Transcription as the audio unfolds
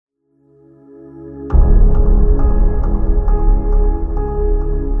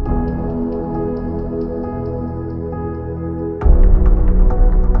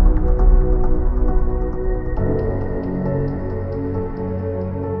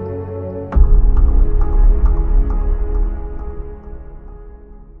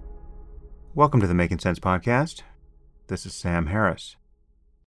Welcome to the Making Sense podcast. This is Sam Harris.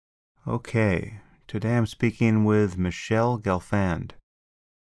 Okay, today I'm speaking with Michelle Gelfand.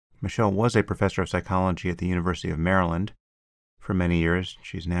 Michelle was a professor of psychology at the University of Maryland for many years.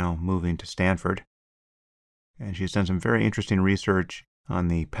 She's now moving to Stanford. And she's done some very interesting research on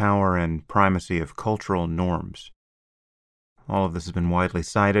the power and primacy of cultural norms. All of this has been widely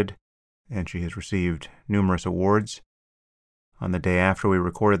cited, and she has received numerous awards. On the day after we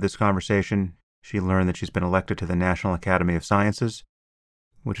recorded this conversation, she learned that she's been elected to the National Academy of Sciences,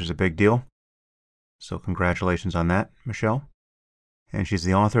 which is a big deal. So congratulations on that, Michelle. And she's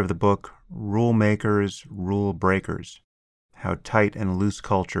the author of the book, Rule Makers, Rule Breakers: How Tight and Loose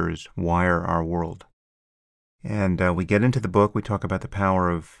Cultures Wire Our World. And we get into the book, we talk about the power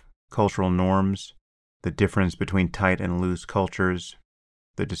of cultural norms, the difference between tight and loose cultures,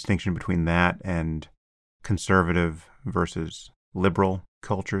 the distinction between that and conservative versus liberal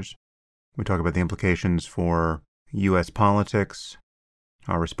cultures. We talk about the implications for U.S. politics,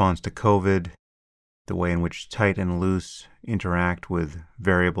 our response to COVID, the way in which tight and loose interact with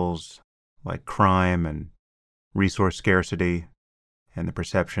variables like crime and resource scarcity and the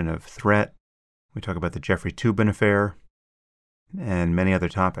perception of threat. We talk about the Jeffrey Toobin affair and many other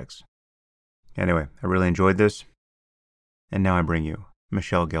topics. Anyway, I really enjoyed this. And now I bring you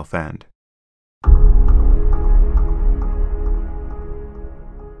Michelle Gelfand.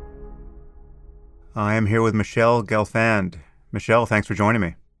 I am here with Michelle Gelfand. Michelle, thanks for joining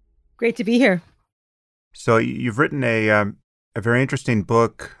me. Great to be here. So you've written a very interesting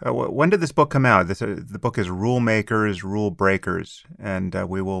book. When did this book come out? The book is Rule Makers, Rule Breakers, and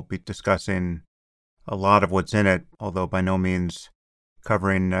we will be discussing a lot of what's in it, although by no means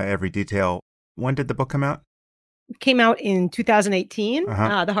covering every detail. When did the book come out? It came out in 2018,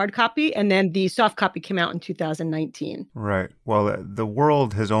 the hard copy, and then the soft copy came out in 2019. Right. Well, the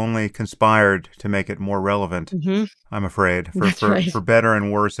world has only conspired to make it more relevant, I'm afraid, for better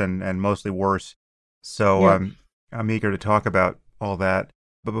and worse, and mostly worse. So Yeah. I'm eager to talk about all that.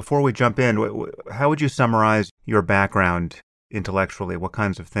 But before we jump in, how would you summarize your background intellectually? What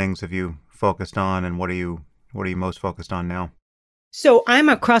kinds of things have you focused on, and what are you most focused on now? So I'm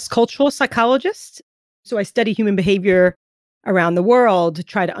a cross-cultural psychologist. So I study human behavior around the world to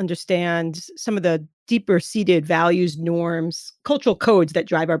try to understand some of the deeper-seated values, norms, cultural codes that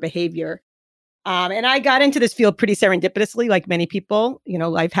drive our behavior. And I got into this field pretty serendipitously, like many people. You know,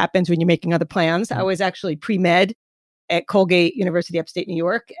 life happens when you're making other plans. I was actually pre-med at Colgate University, upstate New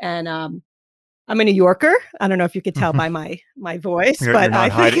York. And I'm a New Yorker. I don't know if you could tell by my voice, but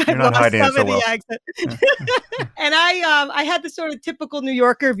I think I've lost some of the accent. And I had this sort of typical New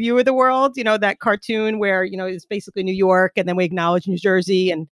Yorker view of the world, you know, that cartoon where, you know, it's basically New York and then we acknowledge New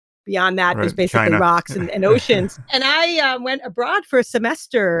Jersey, and beyond that, there's basically China. Rocks and oceans. And I went abroad for a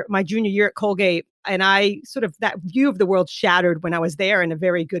semester my junior year at Colgate, and that view of the world shattered when I was there in a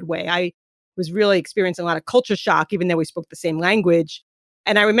very good way. I was really experiencing a lot of culture shock, even though we spoke the same language.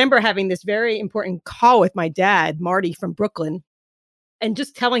 And I remember having this very important call with my dad, Marty from Brooklyn, and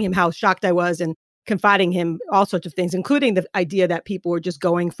just telling him how shocked I was and confiding him all sorts of things, including the idea that people were just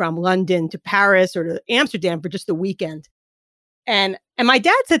going from London to Paris or to Amsterdam for just the weekend. And my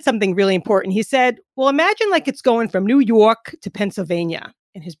dad said something really important. He said, well, imagine like it's going from New York to Pennsylvania,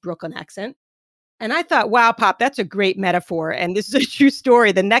 in his Brooklyn accent. And I thought, wow, Pop, that's a great metaphor. And this is a true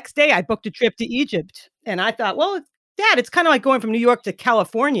story. The next day I booked a trip to Egypt. And I thought, well, Dad, it's kind of like going from New York to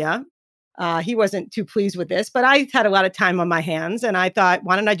California. He wasn't too pleased with this, but I had a lot of time on my hands. And I thought,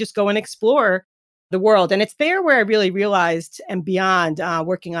 why don't I just go and explore the world? And it's there where I really realized, and beyond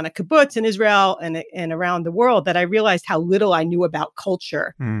working on a kibbutz in Israel and around the world, that I realized how little I knew about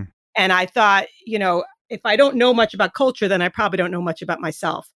culture. And I thought, you know, if I don't know much about culture, then I probably don't know much about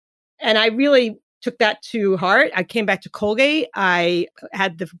myself. And I really took that to heart. I came back to Colgate. I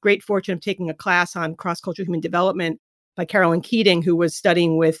had the great fortune of taking a class on cross-cultural human development by Carolyn Keating, who was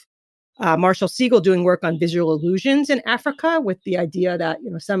studying with Marshall Siegel, doing work on visual illusions in Africa, with the idea that, you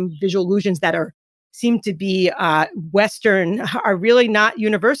know, some visual illusions that seem to be Western are really not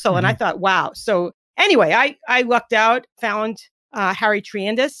universal. And I thought, wow. So anyway, I lucked out, found Harry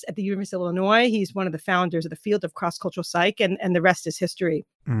Triandis at the University of Illinois. He's one of the founders of the field of cross-cultural psych, and the rest is history.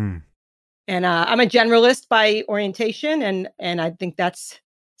 And I'm a generalist by orientation, and I think that's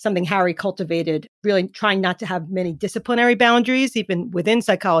something Harry cultivated, really trying not to have many disciplinary boundaries, even within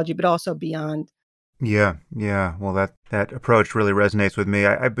psychology, but also beyond. Yeah. Well, that approach really resonates with me.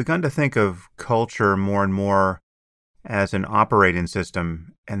 I've begun to think of culture more and more as an operating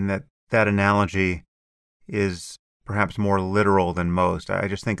system, and that analogy is perhaps more literal than most. I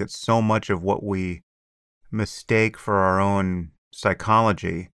just think that so much of what we mistake for our own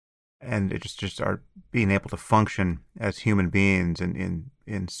psychology and it just our being able to function as human beings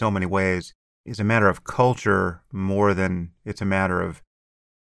in so many ways is a matter of culture more than it's a matter of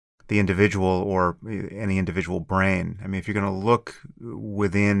the individual or any individual brain. I mean, if you're going to look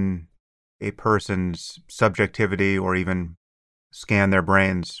within a person's subjectivity or even scan their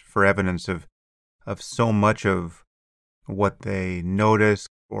brains for evidence of so much of what they notice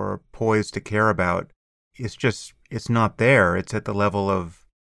or are poised to care about, it's not there. It's at the level of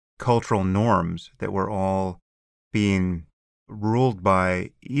cultural norms that we're all being ruled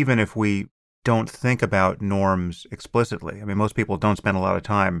by, even if we don't think about norms explicitly. I mean, most people don't spend a lot of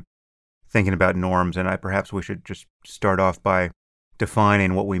time thinking about norms, and perhaps we should just start off by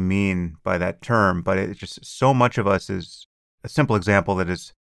defining what we mean by that term. But it's just so much of us is a simple example that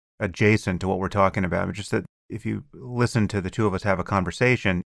is adjacent to what we're talking about. It's just that if you listen to the two of us have a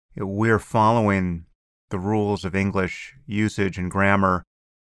conversation, we're following the rules of English usage and grammar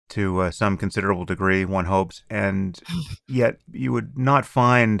to some considerable degree, one hopes, and yet you would not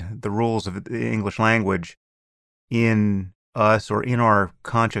find the rules of the English language in us or in our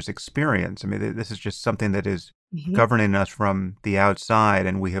conscious experience. I mean, this is just something that is governing us from the outside,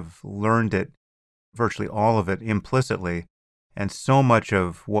 and we have learned it, virtually all of it, implicitly. And so much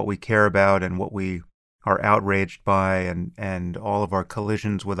of what we care about and what we are outraged by and all of our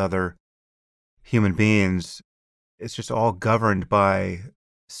collisions with other human beings, it's just all governed by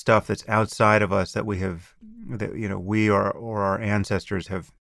stuff that's outside of us that we or our ancestors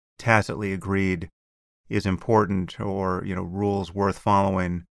have tacitly agreed is important, or rules worth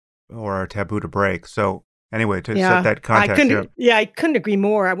following, or are taboo to break. So anyway, to set that context, I couldn't agree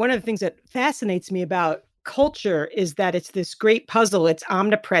more. One of the things that fascinates me about culture is that it's this great puzzle. It's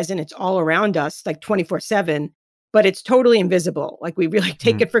omnipresent. It's all around us, like 24/7, but it's totally invisible. Like we really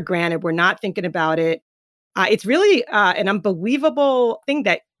take it for granted. We're not thinking about it. It's really an unbelievable thing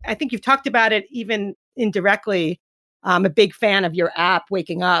that I think you've talked about it even indirectly. I'm a big fan of your app,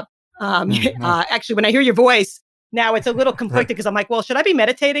 Waking Up. Actually, when I hear your voice now, it's a little conflicted because I'm like, well, should I be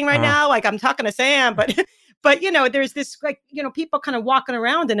meditating right now? Like I'm talking to Sam, but there's this people kind of walking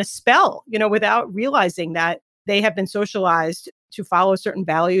around in a spell, without realizing that they have been socialized to follow certain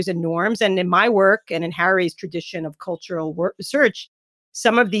values and norms. And in my work and in Harry's tradition of cultural research,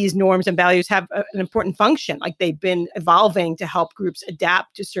 some of these norms and values have an important function. Like they've been evolving to help groups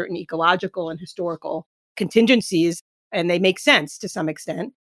adapt to certain ecological and historical contingencies, and they make sense to some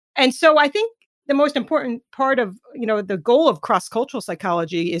extent. And so I think the most important part of, the goal of cross-cultural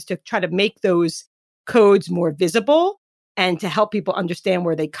psychology is to try to make those codes more visible and to help people understand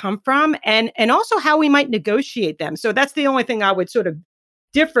where they come from and also how we might negotiate them. So that's the only thing I would sort of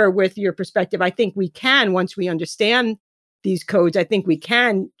differ with your perspective. I think we can, once we understand these codes, I think we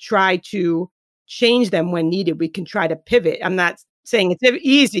can try to change them when needed. We can try to pivot. I'm not saying it's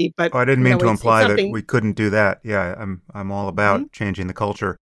easy, but I didn't mean to imply that we couldn't do that. Yeah, I'm all about changing the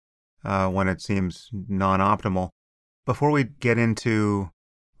culture when it seems non-optimal. Before we get into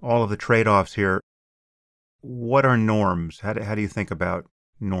all of the trade-offs here, what are norms? How do you think about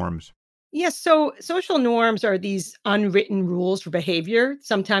norms? Yes, so social norms are these unwritten rules for behavior.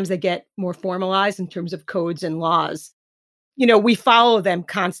 Sometimes they get more formalized in terms of codes and laws. We follow them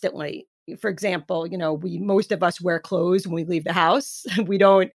constantly. For example, most of us wear clothes when we leave the house. We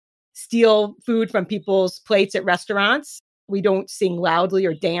don't steal food from people's plates at restaurants. We don't sing loudly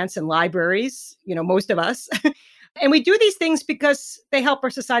or dance in libraries, most of us. And we do these things because they help our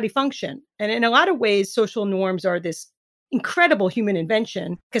society function. And in a lot of ways, social norms are this incredible human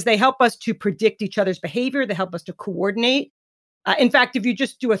invention because they help us to predict each other's behavior. They help us to coordinate. In fact, if you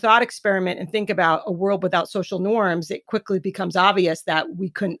just do a thought experiment and think about a world without social norms, it quickly becomes obvious that we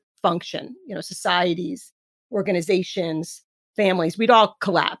couldn't function. Societies, organizations, families, we'd all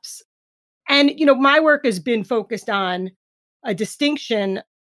collapse. And, my work has been focused on a distinction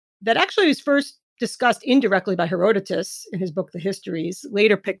that actually was first discussed indirectly by Herodotus in his book, The Histories,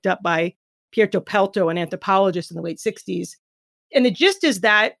 later picked up by Pietro Pelto, an anthropologist in the late 60s. And the gist is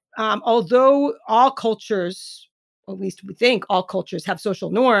that although all cultures, or at least we think all cultures, have social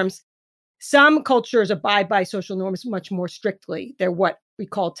norms, some cultures abide by social norms much more strictly. They're what we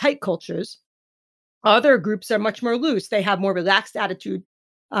call tight cultures. Other groups are much more loose. They have more relaxed attitude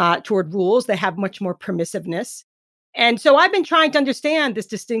toward rules. They have much more permissiveness. And so I've been trying to understand this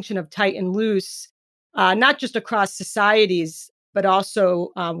distinction of tight and loose, not just across societies, but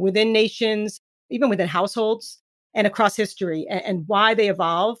also within nations, even within households and across history, and why they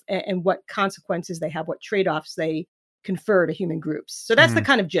evolve and what consequences they have, what trade-offs they confer to human groups. So that's the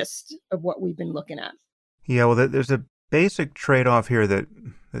kind of gist of what we've been looking at. Yeah, well, there's a basic trade-off here that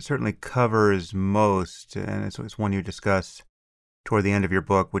certainly covers most, and it's one you discuss toward the end of your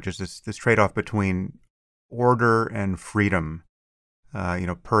book, which is this trade-off between order and freedom,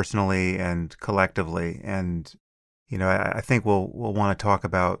 personally and collectively. And, I think we'll want to talk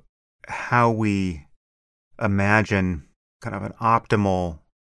about how we imagine kind of an optimal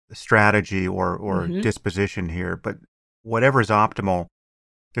strategy or disposition here. But whatever is optimal,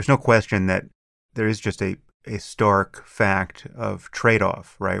 there's no question that there is just a stark fact of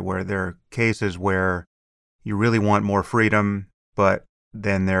trade-off, right? Where there are cases where you really want more freedom, but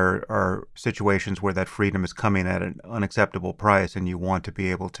then there are situations where that freedom is coming at an unacceptable price and you want to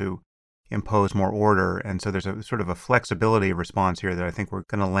be able to impose more order. And so there's a sort of a flexibility response here that I think we're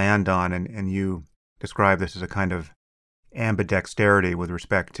going to land on. And you describe this as a kind of ambidexterity with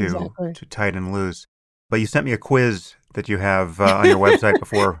respect to tight and loose. But you sent me a quiz that you have on your website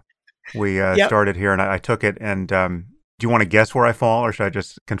before we started here, and I took it. And do you want to guess where I fall, or should I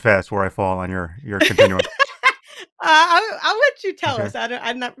just confess where I fall on your continuum? I'll let you tell us.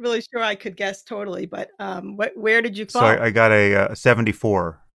 I'm not really sure I could guess totally, but where did you fall? So I got a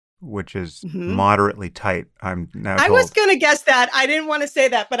 74, which is moderately tight. I'm now told. I was going to guess that. I didn't want to say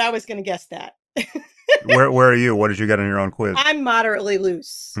that, but I was going to guess that. Where are you? What did you get on your own quiz? I'm moderately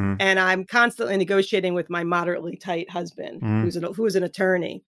loose, and I'm constantly negotiating with my moderately tight husband, who's an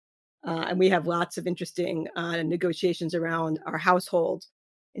attorney. And we have lots of interesting negotiations around our household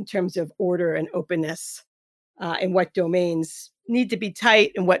in terms of order and openness, and what domains need to be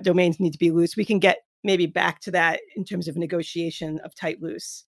tight and what domains need to be loose. We can get maybe back to that in terms of negotiation of tight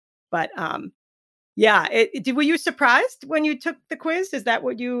loose. But were you surprised when you took the quiz? Is that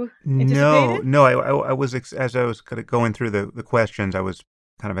what you anticipated? No. I was, as I was kind of going through the questions, I was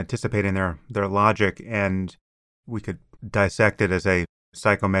kind of anticipating their logic, and we could dissect it as a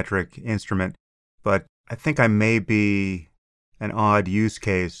psychometric instrument. But I think I may be an odd use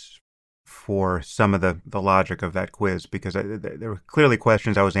case for some of the logic of that quiz, because there were clearly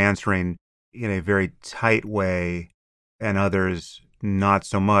questions I was answering in a very tight way, and others not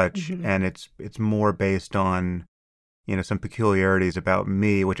so much. And it's more based on some peculiarities about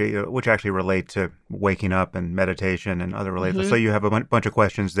me, which actually relate to waking up and meditation and other related. So you have a bunch of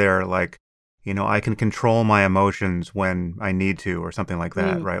questions there, like I can control my emotions when I need to, or something like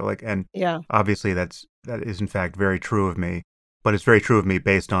that, right? Like, and obviously that is in fact very true of me, but it's very true of me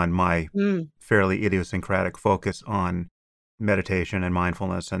based on my fairly idiosyncratic focus on meditation and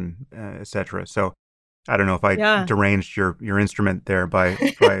mindfulness and et cetera. So I don't know if I deranged your instrument there by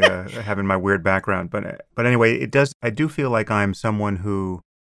having my weird background, but anyway, I do feel like I'm someone who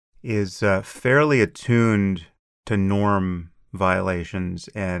is fairly attuned to norm violations,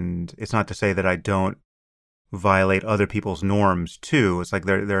 and it's not to say that I don't violate other people's norms too. It's like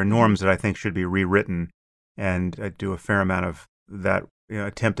there are norms that I think should be rewritten, and I do a fair amount of that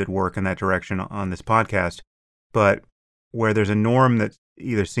attempted work in that direction on this podcast. But where there's a norm that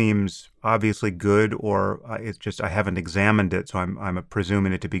either seems obviously good, or it's just I haven't examined it, so I'm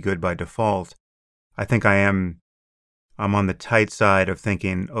presuming it to be good by default. I think I'm on the tight side of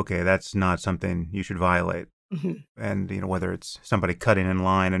thinking, okay, that's not something you should violate. And whether it's somebody cutting in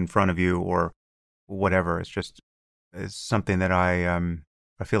line in front of you or whatever, it's something that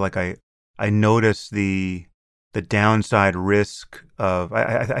I feel like I notice the downside risk of.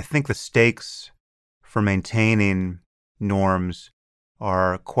 I think the stakes for maintaining norms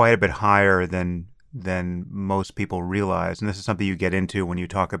are quite a bit higher than most people realize. And this is something you get into when you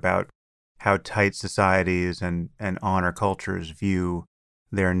talk about how tight societies and honor cultures view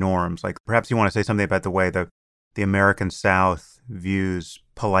their norms. Like, perhaps you want to say something about the way the American South views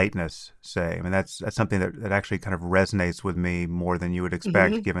politeness, say. I mean, that's something that actually kind of resonates with me more than you would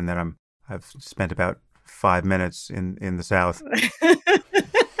expect, given that I've spent about 5 minutes in the South.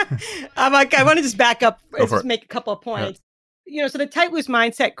 I want to just back up and just make a couple of points. So the Tight Loose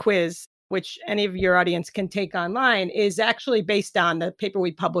Mindset quiz, which any of your audience can take online, is actually based on the paper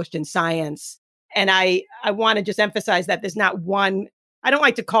we published in Science. And I want to just emphasize that there's not one. I don't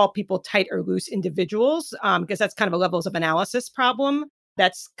like to call people tight or loose individuals, because that's kind of a levels of analysis problem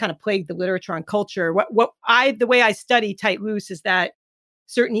that's kind of plagued the literature on culture. The way I study tight loose is that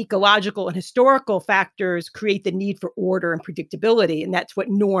certain ecological and historical factors create the need for order and predictability. And that's what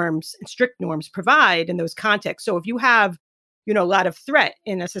norms and strict norms provide in those contexts. So if you have, a lot of threat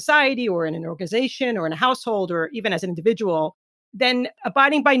in a society or in an organization or in a household or even as an individual, then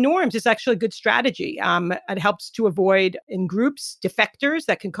abiding by norms is actually a good strategy. It helps to avoid in groups defectors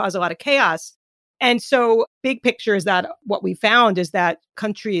that can cause a lot of chaos. And so big picture is that what we found is that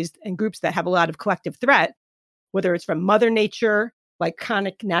countries and groups that have a lot of collective threat, whether it's from Mother Nature, like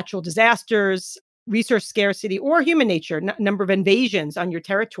chronic natural disasters, resource scarcity, or human nature, number of invasions on your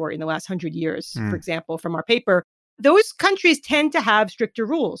territory in the last 100 years, for example, from our paper, those countries tend to have stricter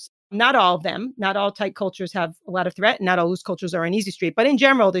rules. Not all of them. Not all tight cultures have a lot of threat, and not all loose cultures are an easy street. But in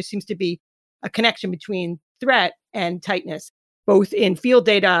general, there seems to be a connection between threat and tightness, both in field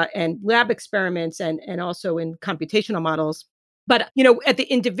data and lab experiments and also in computational models. But, at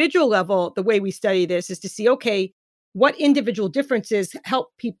the individual level, the way we study this is to see, okay, what individual differences help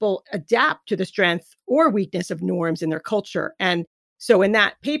people adapt to the strength or weakness of norms in their culture. And so in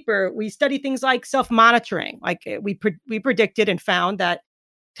that paper, we study things like self-monitoring. Like we predicted and found that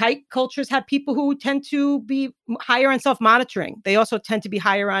tight cultures have people who tend to be higher on self-monitoring. They also tend to be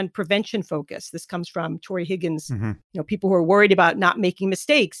higher on prevention focus. This comes from Tori Higgins, people who are worried about not making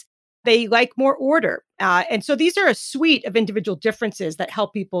mistakes. They like more order. And so these are a suite of individual differences that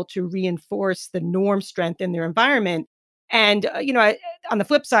help people to reinforce the norm strength in their environment. And, on the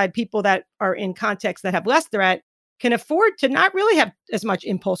flip side, people that are in contexts that have less threat can afford to not really have as much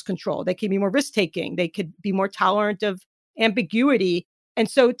impulse control. They can be more risk-taking. They could be more tolerant of ambiguity. And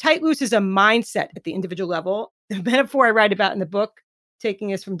so tight loose is a mindset at the individual level. The metaphor I write about in the book,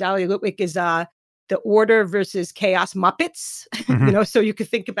 taking us from Dahlia Lithwick, is the order versus chaos Muppets. So you could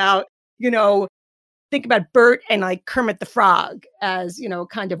think about Bert and like Kermit the Frog as,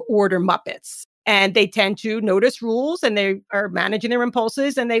 kind of order Muppets. And they tend to notice rules and they are managing their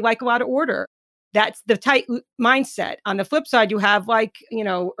impulses and they like a lot of order. That's the tight mindset. On the flip side, you have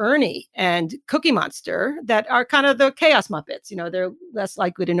Ernie and Cookie Monster that are kind of the chaos Muppets. They're less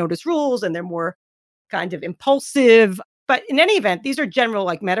likely to notice rules and they're more kind of impulsive. But in any event, these are general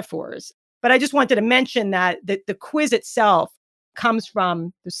metaphors. But I just wanted to mention that the quiz itself comes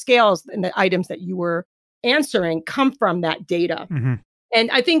from the scales, and the items that you were answering come from that data. And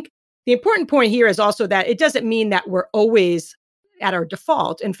I think the important point here is also that it doesn't mean that we're always at our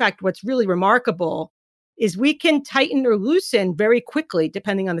default. In fact, what's really remarkable is we can tighten or loosen very quickly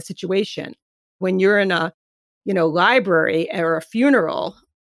depending on the situation. When you're in a, library or a funeral,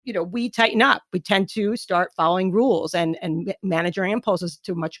 we tighten up. We tend to start following rules and manage our impulses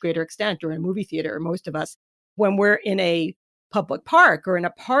to a much greater extent, or in a movie theater, most of us. When we're in a public park or in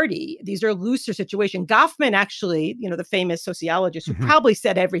a party, these are looser situations. Goffman, actually, the famous sociologist who probably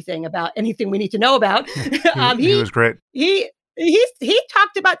said everything about anything we need to know about. He was great. He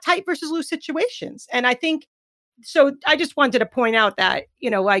talked about tight versus loose situations. And I think, so I just wanted to point out that,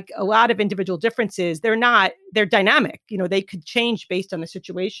 like a lot of individual differences, they're dynamic. They could change based on the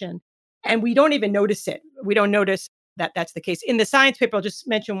situation. And we don't even notice it. We don't notice that that's the case. In the science paper, I'll just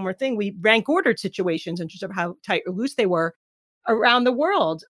mention one more thing. We rank ordered situations in terms of how tight or loose they were around the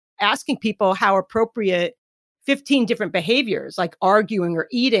world, asking people how appropriate 15 different behaviors, like arguing or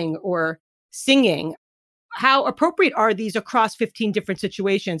eating or singing, how appropriate are these across 15 different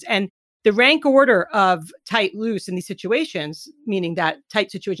situations? And the rank order of tight loose in these situations, meaning that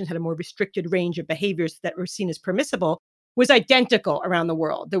tight situations had a more restricted range of behaviors that were seen as permissible, was identical around the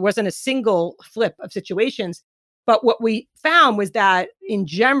world. There wasn't a single flip of situations. But what we found was that in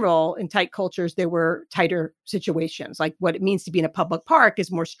general, in tight cultures, there were tighter situations. Like what it means to be in a public park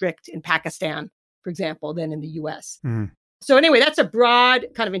is more strict in Pakistan, for example, than in the US. So anyway, that's a broad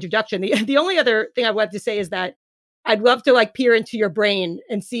kind of introduction. The only other thing I wanted to say is that I'd love to peer into your brain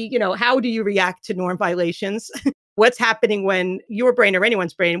and see, how do you react to norm violations? What's happening when your brain or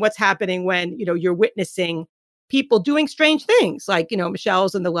anyone's brain, what's happening when, you're witnessing people doing strange things, like,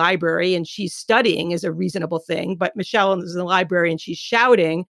 Michelle's in the library and she's studying is a reasonable thing, but Michelle is in the library and she's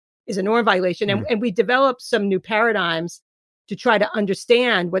shouting is a norm violation. And we developed some new paradigms to try to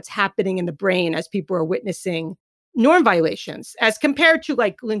understand what's happening in the brain as people are witnessing norm violations, as compared to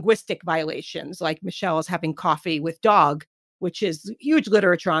linguistic violations, like Michelle is having coffee with dog, which is huge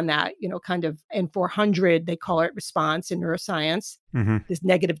literature on that, kind of N400, they call it response in neuroscience, this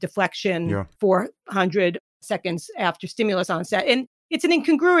negative deflection, 400 seconds after stimulus onset. And it's an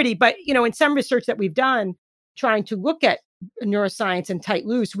incongruity, but, in some research that we've done, trying to look at neuroscience and tight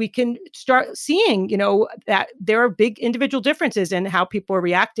loose, we can start seeing, that there are big individual differences in how people are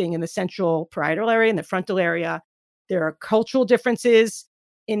reacting in the central parietal area and the frontal area. There are cultural differences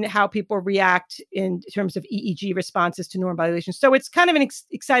in how people react in terms of EEG responses to norm violations. So it's kind of an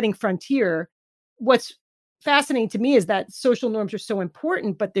exciting frontier. What's fascinating to me is that social norms are so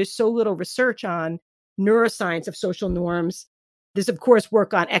important, but there's so little research on neuroscience of social norms. There's, of course,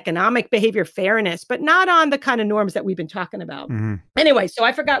 work on economic behavior, fairness, but not on the kind of norms that we've been talking about. Anyway, so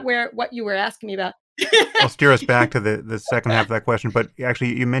I forgot what you were asking me about. I'll steer us back to the second half of that question. But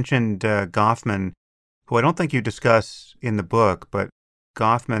actually, you mentioned Goffman, who I don't think you discuss in the book, but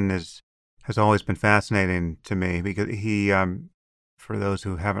Goffman has always been fascinating to me because he, for those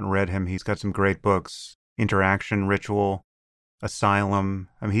who haven't read him, he's got some great books, Interaction, Ritual, Asylum.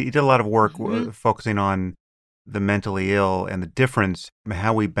 I mean, he did a lot of work focusing on the mentally ill and the difference,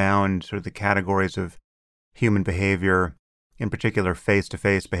 how we bound sort of the categories of human behavior, in particular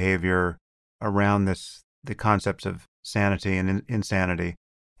face-to-face behavior, around the concepts of sanity and insanity.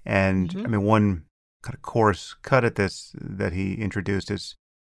 And I Hmm. mean, one kind of coarse cut at this that he introduced is,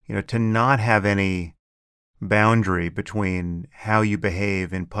 to not have any boundary between how you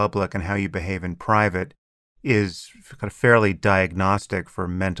behave in public and how you behave in private is kind of fairly diagnostic for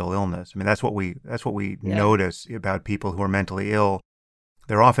mental illness. I mean, that's what we Yeah. notice about people who are mentally ill.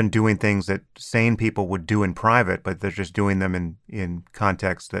 They're often doing things that sane people would do in private, but they're just doing them in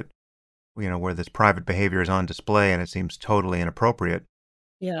contexts that, where this private behavior is on display and it seems totally inappropriate.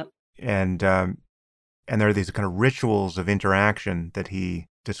 Yeah. And there are these kind of rituals of interaction that he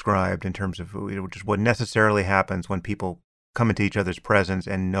described in terms of just what necessarily happens when people come into each other's presence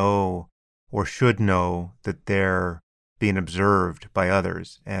and know or should know that they're being observed by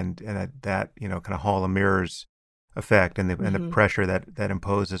others, and that kind of hall of mirrors effect and the Hmm. pressure that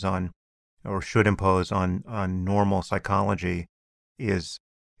imposes on or should impose on normal psychology is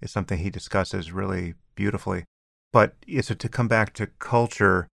something he discusses really beautifully. But so to come back to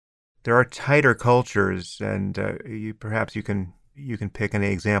culture, there are tighter cultures, and perhaps you can pick any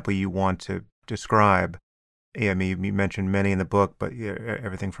example you want to describe. Yeah, I mean, you mentioned many in the book, but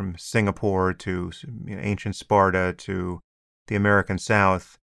everything from Singapore to ancient Sparta to the American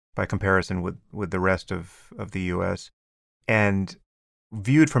South, by comparison with the rest of the U.S. And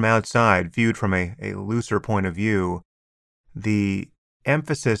viewed from outside, viewed from a looser point of view, the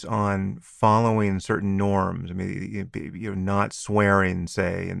emphasis on following certain norms. I mean, not swearing,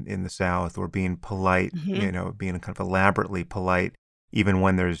 say, in the South, or being polite, Hmm. being kind of elaborately polite, even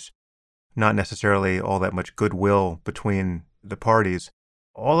when there's not necessarily all that much goodwill between the parties.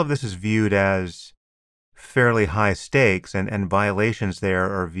 All of this is viewed as fairly high stakes, and violations there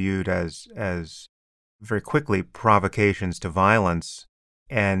are viewed as very quickly provocations to violence.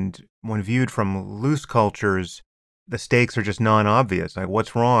 And when viewed from loose cultures, the stakes are just non-obvious. Like,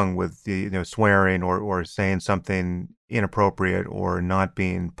 what's wrong with the swearing or saying something inappropriate or not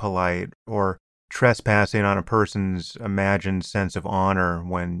being polite or trespassing on a person's imagined sense of honor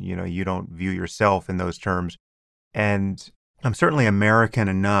when you don't view yourself in those terms. And I'm certainly American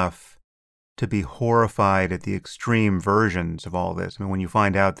enough to be horrified at the extreme versions of all this. I mean, when you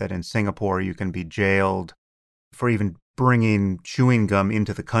find out that in Singapore you can be jailed for even bringing chewing gum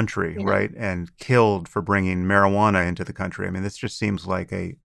into the country, Yeah. right? And killed for bringing marijuana into the country. I mean, this just seems like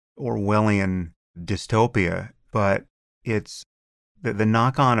a Orwellian dystopia, but it's the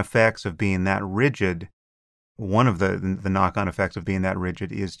knock-on effects of being that rigid. One of the knock-on effects of being that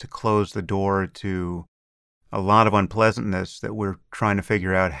rigid is to close the door to a lot of unpleasantness that we're trying to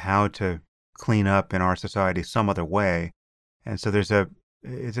figure out how to clean up in our society some other way. And so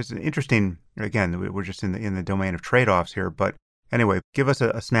it's just an interesting, again, we're just in the domain of trade-offs here, but anyway, give us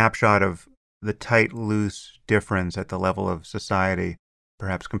a snapshot of the tight, loose difference at the level of society,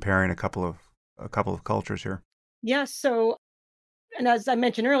 perhaps comparing a couple of cultures here. Yeah. So, and as I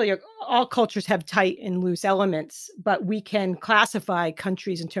mentioned earlier, all cultures have tight and loose elements, but we can classify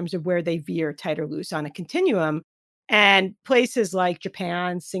countries in terms of where they veer tight or loose on a continuum. And places like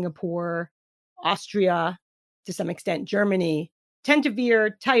Japan, Singapore, Austria, to some extent, Germany, tend to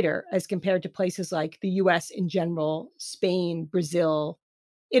veer tighter as compared to places like the US in general, Spain, Brazil,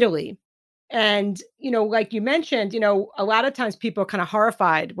 Italy. And, like you mentioned, a lot of times people are kind of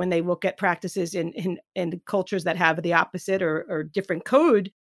horrified when they look at practices in cultures that have the opposite or different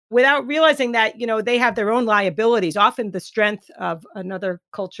code without realizing that, they have their own liabilities. Often the strength of another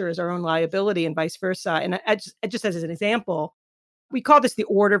culture is our own liability and vice versa. And just as an example, we call this the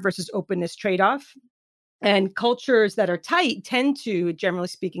order versus openness trade-off. And cultures that are tight tend to, generally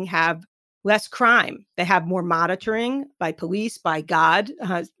speaking, have less crime. They have more monitoring by police, by God.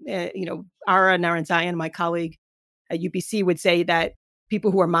 Ara Naranzayan, my colleague at UBC, would say that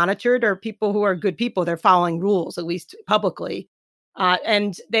people who are monitored are people who are good people. They're following rules, at least publicly.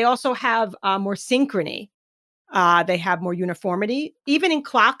 And they also have more synchrony. They have more uniformity, even in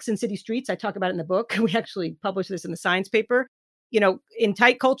clocks in city streets. I talk about it in the book. We actually published this in the science paper. In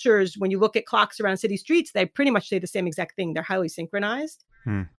tight cultures, when you look at clocks around city streets, they pretty much say the same exact thing. They're highly synchronized.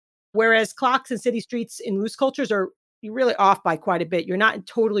 Hmm. Whereas clocks in city streets in loose cultures are you're really off by quite a bit. You're not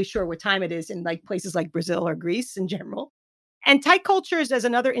totally sure what time it is in like places like Brazil or Greece in general. And tight cultures, as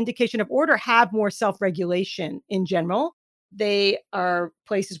another indication of order, have more self-regulation in general. They are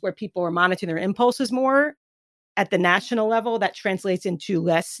places where people are monitoring their impulses more at the national level. That translates into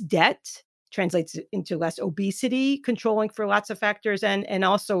less debt, translates into less obesity, controlling for lots of factors, and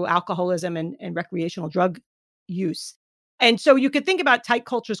also alcoholism and recreational drug use. And so you could think about tight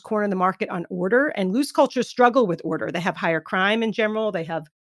cultures corner the market on order, and loose cultures struggle with order. They have higher crime in general. They have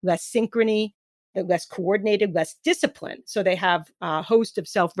less synchrony, they're less coordinated, less discipline. So they have a host of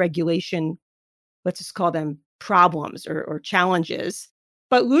self-regulation, let's just call them problems or challenges.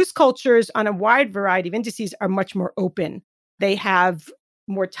 But loose cultures on a wide variety of indices are much more open. They have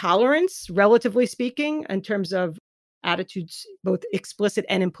more tolerance, relatively speaking, in terms of attitudes, both explicit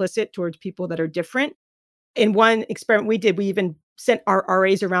and implicit, towards people that are different. In one experiment we did, we even sent our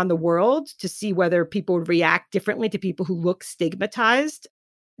RAs around the world to see whether people would react differently to people who look stigmatized.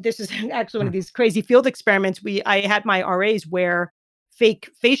 This is actually one of these crazy field experiments. I had my RAs wear fake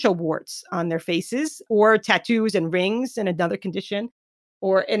facial warts on their faces, or tattoos and rings in another condition,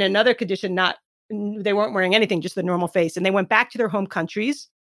 or in another condition, they weren't wearing anything, just the normal face. And they went back to their home countries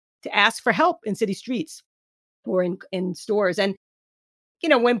to ask for help in city streets or in stores. And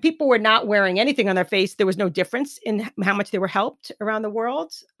when people were not wearing anything on their face, there was no difference in how much they were helped around the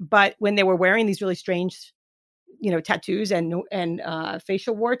world. But when they were wearing these really strange, tattoos and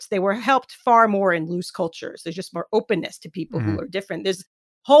facial warts, they were helped far more in loose cultures. There's just more openness to people who are different. There's a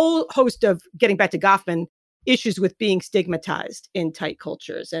whole host of, getting back to Goffman, issues with being stigmatized in tight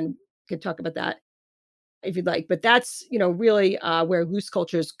cultures. And we could talk about that if you'd like. But that's, really where loose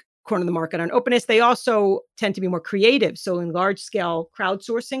cultures corner the market on openness. They also tend to be more creative. So in large scale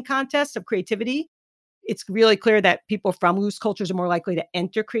crowdsourcing contests of creativity, it's really clear that people from loose cultures are more likely to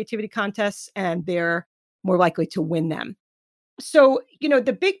enter creativity contests, and they're more likely to win them. So,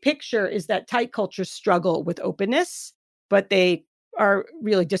 the big picture is that tight cultures struggle with openness, but they are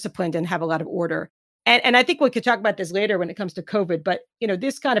really disciplined and have a lot of order. And I think we could talk about this later when it comes to COVID, but,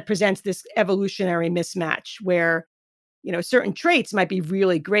 this kind of presents this evolutionary mismatch where certain traits might be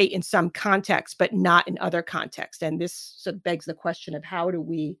really great in some contexts, but not in other contexts. And this sort of begs the question of how do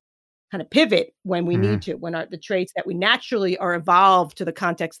we kind of pivot when we need to, when the traits that we naturally are evolved to the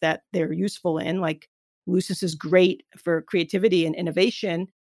context that they're useful in, like looseness is great for creativity and innovation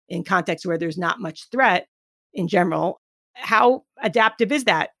in contexts where there's not much threat in general. How adaptive is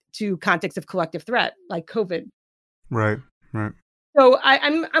that to context of collective threat like COVID? Right. So I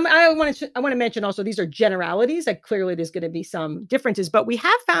want to mention also, these are generalities. Like clearly there's going to be some differences, but we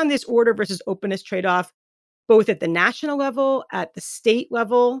have found this order versus openness trade-off both at the national level, at the state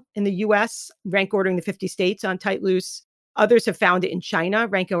level in the US, rank ordering the 50 states on tight loose. Others have found it in China,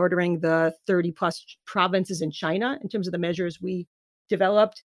 rank ordering the 30 plus provinces in China in terms of the measures we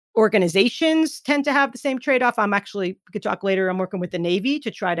developed. Organizations tend to have the same trade-off. We could talk later, I'm working with the Navy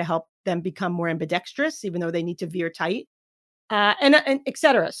to try to help them become more ambidextrous, even though they need to veer tight. And et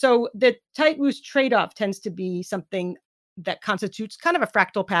cetera. So the tight-loose trade-off tends to be something that constitutes kind of a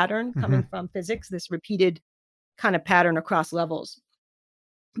fractal pattern coming from physics, this repeated kind of pattern across levels.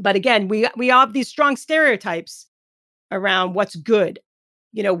 But again, we have these strong stereotypes around what's good,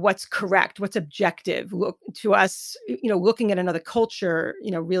 what's correct, what's objective. Look to us, looking at another culture,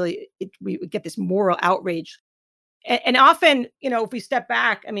 really, we get this moral outrage. And often, if we step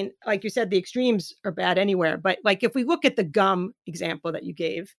back, I mean, like you said, the extremes are bad anywhere. But like, if we look at the gum example that you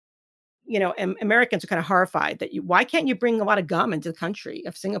gave, Americans are kind of horrified that why can't you bring a lot of gum into the country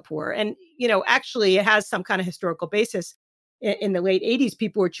of Singapore? And, actually it has some kind of historical basis. In the late 80s,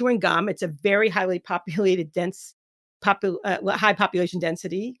 people were chewing gum. It's a very highly populated, high population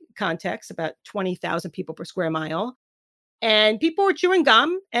density context, about 20,000 people per square mile. And people were chewing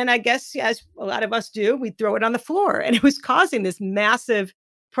gum. And I guess, as a lot of us do, we throw it on the floor. And it was causing this massive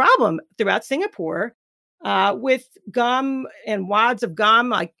problem throughout Singapore with gum and wads of gum,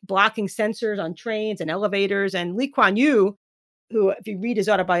 like blocking sensors on trains and elevators. And Lee Kuan Yew, who, if you read his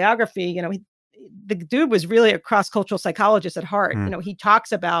autobiography, the dude was really a cross-cultural psychologist at heart. He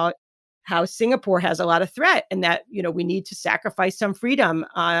talks about how Singapore has a lot of threat and that, we need to sacrifice some freedom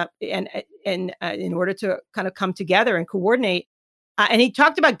and in order to kind of come together and coordinate. And he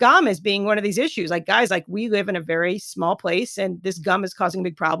talked about gum as being one of these issues. Like, guys, like we live in a very small place and this gum is causing a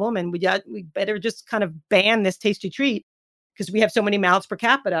big problem. And we better just kind of ban this tasty treat because we have so many mouths per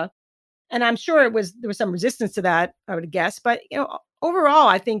capita. And I'm sure there was some resistance to that, I would guess. But, overall,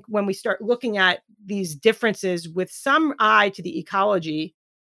 I think when we start looking at these differences with some eye to the ecology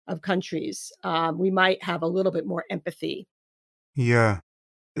of countries, we might have a little bit more empathy. Yeah.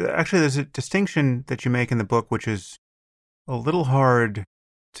 Actually, there's a distinction that you make in the book, which is a little hard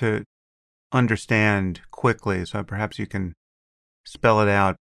to understand quickly. So perhaps you can spell it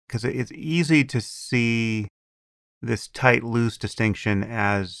out, because it's easy to see this tight-loose distinction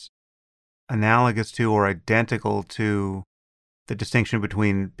as analogous to or identical to the distinction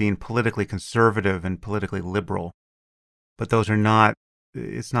between being politically conservative and politically liberal. But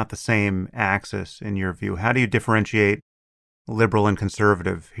it's not the same axis in your view. How do you differentiate liberal and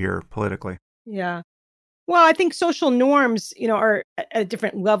conservative here politically. Yeah. Well, I think social norms, are at a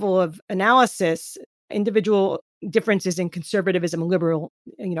different level of analysis. Individual differences in conservatism and liberal,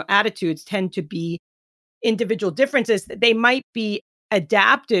 attitudes tend to be individual differences. They might be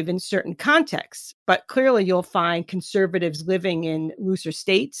adaptive in certain contexts, but clearly you'll find conservatives living in looser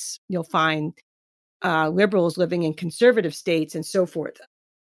states. You'll find liberals living in conservative states and so forth.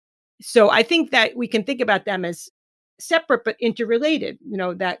 So I think that we can think about them as separate but interrelated.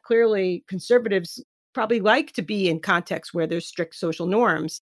 That clearly conservatives probably like to be in contexts where there's strict social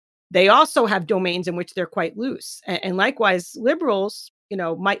norms. They also have domains in which they're quite loose. And likewise, liberals,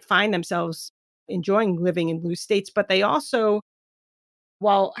 might find themselves enjoying living in loose states, but they also,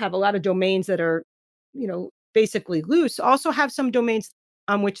 while have a lot of domains that are, basically loose, also have some domains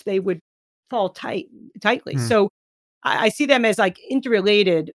on which they would fall tightly. Hmm. So I see them as like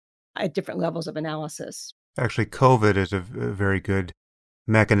interrelated at different levels of analysis. Actually, COVID is a very good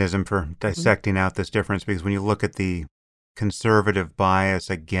mechanism for dissecting out this difference, because when you look at the conservative bias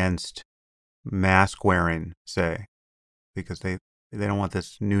against mask wearing, say, because they don't want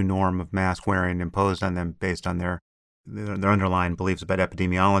this new norm of mask wearing imposed on them based on their underlying beliefs about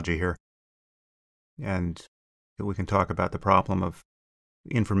epidemiology here. And we can talk about the problem of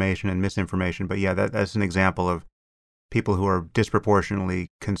information and misinformation. But yeah, that's an example of people who are disproportionately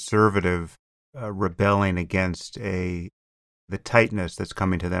conservative rebelling against the tightness that's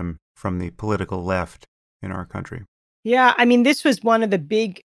coming to them from the political left in our country. Yeah, I mean, this was one of the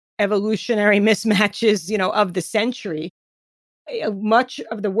big evolutionary mismatches, of the century. Much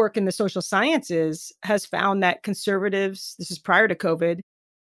of the work in the social sciences has found that conservatives, this is prior to COVID,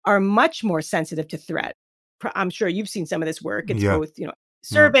 are much more sensitive to threat. I'm sure you've seen some of this work. It's Yeah. both,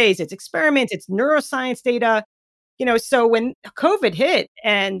 surveys, it's experiments, it's neuroscience data. So when COVID hit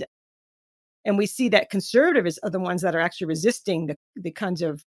and we see that conservatives are the ones that are actually resisting the kinds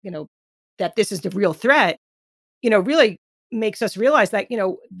of, that this is the real threat, really makes us realize that,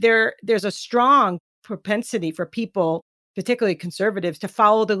 there's a strong propensity for people, particularly conservatives, to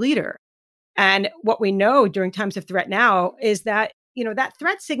follow the leader. And what we know during times of threat now is that, that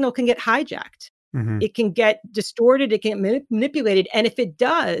threat signal can get hijacked. Mm-hmm. It can get distorted, it can get manipulated. And if it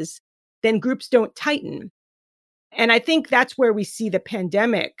does, then groups don't tighten. And I think that's where we see the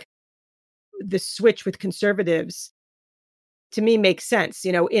pandemic, the switch with conservatives, to me makes sense,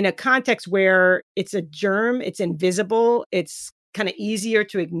 in a context where it's a germ, it's invisible, it's kind of easier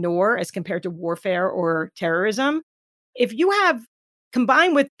to ignore as compared to warfare or terrorism. If you have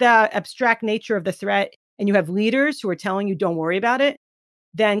combined with the abstract nature of the threat and you have leaders who are telling you don't worry about it,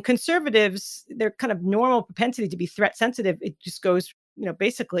 then conservatives, their kind of normal propensity to be threat sensitive, it just goes,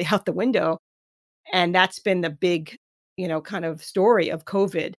 basically out the window. And that's been the big, kind of story of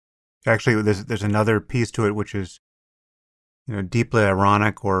COVID. Actually, there's another piece to it, which is, deeply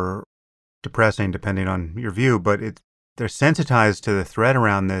ironic or depressing, depending on your view. But they're sensitized to the threat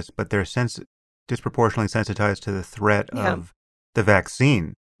around this, but they're disproportionately sensitized to the threat of the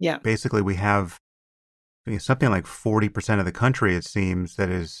vaccine. Yeah. Basically, we have something like 40% of the country, it seems, that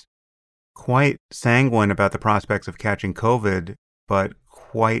is quite sanguine about the prospects of catching COVID, but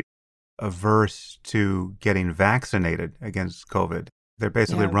quite averse to getting vaccinated against COVID. They're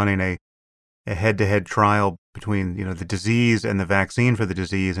basically running a head-to-head trial between, the disease and the vaccine for the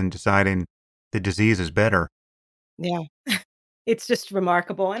disease, and deciding the disease is better. Yeah. It's just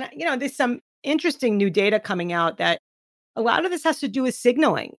remarkable. And, there's some interesting new data coming out that a lot of this has to do with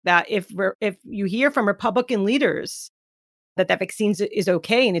signaling, that if you hear from Republican leaders that vaccine is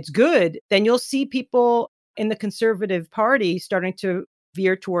okay and it's good, then you'll see people in the conservative party starting to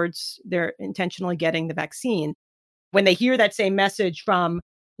veer towards their intentionally getting the vaccine. When they hear that same message from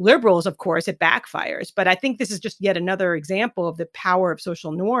liberals, of course, it backfires. But I think this is just yet another example of the power of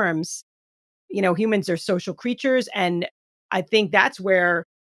social norms. Humans are social creatures. And I think that's where,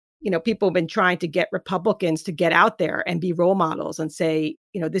 people have been trying to get Republicans to get out there and be role models and say,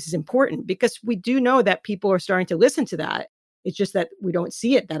 this is important, because we do know that people are starting to listen to that. It's just that we don't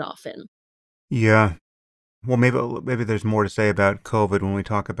see it that often. Yeah. Well, maybe there's more to say about COVID when we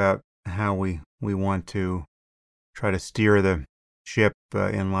talk about how we want to try to steer the ship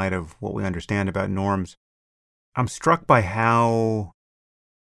in light of what we understand about norms. I'm struck by how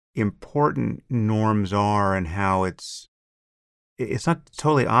important norms are and how it's not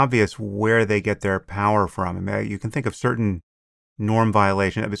totally obvious where they get their power from. I mean, you can think of certain norm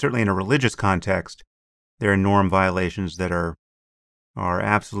violations. I mean, certainly in a religious context, there are norm violations that are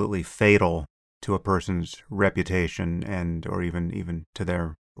absolutely fatal to a person's reputation or even to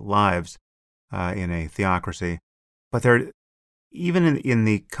their lives in a theocracy. But they're even in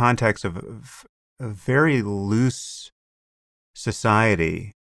the context of very loose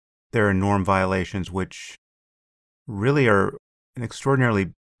society, there are norm violations which really are an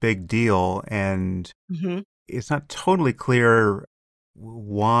extraordinarily big deal, and Hmm. it's not totally clear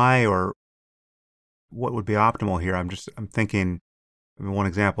why or what would be optimal here. I'm thinking, I mean, one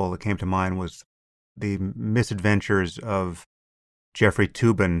example that came to mind was the misadventures of Jeffrey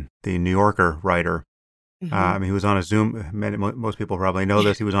Toobin, the New Yorker writer. Hmm. He was on a Zoom. Most people probably know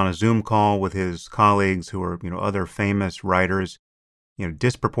this. He was on a Zoom call with his colleagues, who were, other famous writers.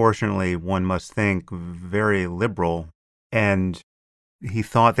 Disproportionately, one must think, very liberal. And he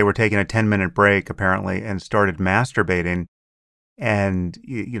thought they were taking a 10-minute break, apparently, and started masturbating. And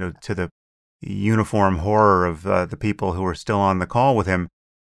to the uniform horror of the people who were still on the call with him.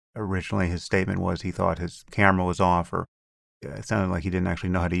 Originally, his statement was he thought his camera was off, or it sounded like he didn't actually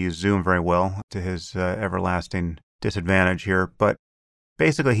know how to use Zoom very well, to his everlasting disadvantage here. But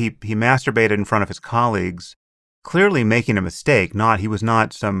basically, he masturbated in front of his colleagues, clearly making a mistake. He was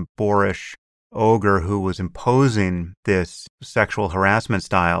not some boorish ogre who was imposing this sexual harassment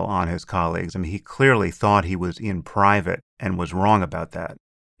style on his colleagues. I mean, he clearly thought he was in private and was wrong about that.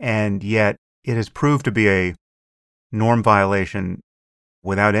 And yet, it has proved to be a norm violation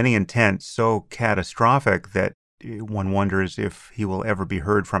without any intent, so catastrophic that one wonders if he will ever be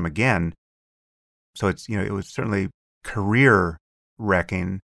heard from again. So it was certainly career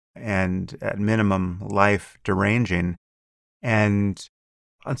wrecking and at minimum life deranging. And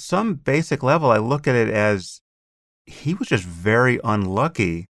on some basic level, I look at it as he was just very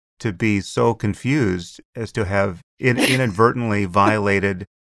unlucky to be so confused as to have inadvertently violated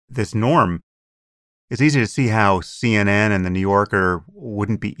this norm. It's easy to see how CNN and the New Yorker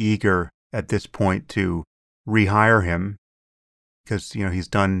wouldn't be eager at this point to rehire him, because he's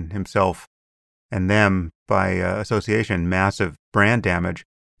done himself and them, by association, massive brand damage.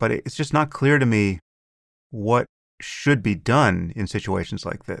 But it's just not clear to me what should be done in situations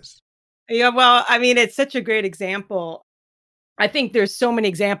like this. Yeah, well, I mean, it's such a great example. I think there's so many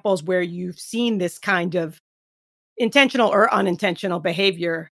examples where you've seen this kind of intentional or unintentional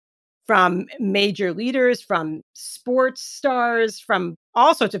behavior from major leaders, from sports stars, from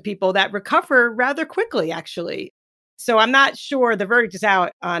all sorts of people that recover rather quickly, actually. So I'm not sure the verdict is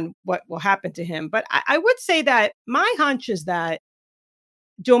out on what will happen to him. But I would say that my hunch is that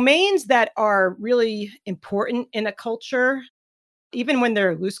domains that are really important in a culture, even when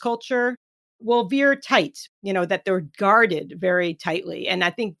they're loose culture, will veer tight, that they're guarded very tightly. And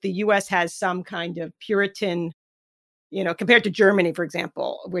I think the US has some kind of Puritan, compared to Germany, for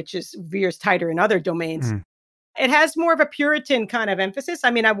example, which is veers tighter in other domains. Mm. It has more of a Puritan kind of emphasis.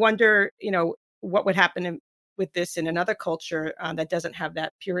 I mean, I wonder, what would happen with this in another culture that doesn't have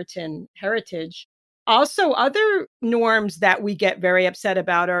that Puritan heritage. Also, other norms that we get very upset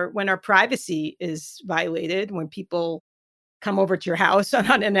about are when our privacy is violated, when people come over to your house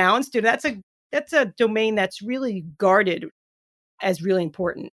unannounced. That's a domain that's really guarded as really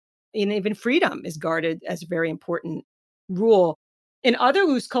important. And even freedom is guarded as a very important rule. In other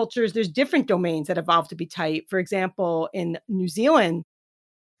loose cultures, there's different domains that evolve to be tight. For example, in New Zealand,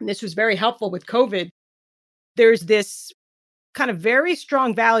 and this was very helpful with COVID, there's this kind of very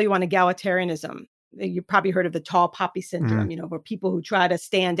strong value on egalitarianism. You probably heard of the tall poppy Mm. syndrome, where people who try to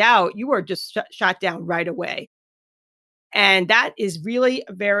stand out, you are just shot down right away. And that is really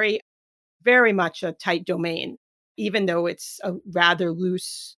very, very much a tight domain, even though it's a rather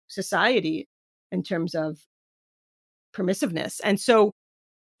loose society in terms of permissiveness. And so,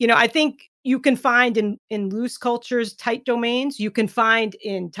 I think you can find in loose cultures tight domains. You can find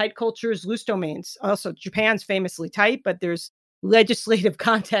in tight cultures loose domains. Also, Japan's famously tight, but there's legislative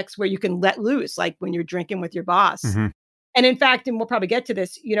contexts where you can let loose, like when you're drinking with your boss. Hmm. And in fact, and we'll probably get to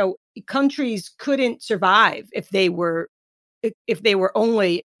this, countries couldn't survive if they were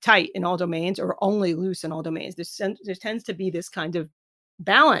only tight in all domains or only loose in all domains. There tends to be this kind of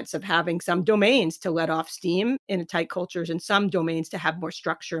balance of having some domains to let off steam in tight cultures and some domains to have more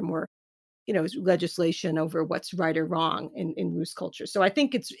structure, more, legislation over what's right or wrong in loose cultures. So I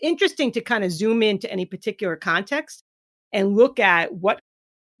think it's interesting to kind of zoom into any particular context and look at what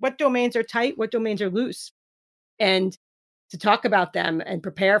domains are tight, what domains are loose, and to talk about them and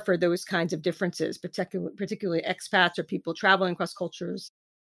prepare for those kinds of differences, particularly expats or people traveling across cultures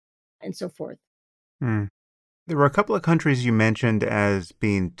and so forth. Mm. There were a couple of countries you mentioned as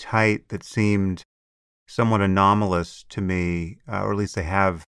being tight that seemed somewhat anomalous to me, or at least they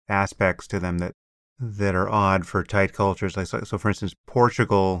have aspects to them that are odd for tight cultures. So, for instance,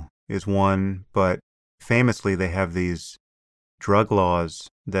 Portugal is one, but famously they have these drug laws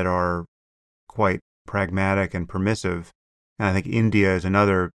that are quite pragmatic and permissive. And I think India is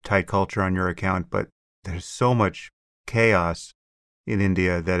another tight culture on your account, but there's so much chaos in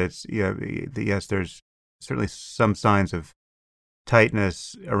India that it's, yes, there's certainly some signs of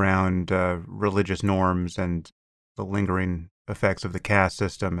tightness around religious norms and the lingering effects of the caste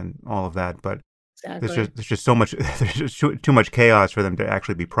system and all of that. But Exactly. there's just so much, there's just too much chaos for them to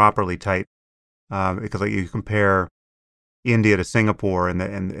actually be properly tight. Because like you compare India to Singapore,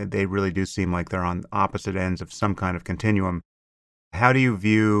 and they really do seem like they're on opposite ends of some kind of continuum. How do you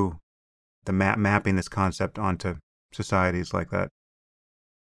view the mapping this concept onto societies like that?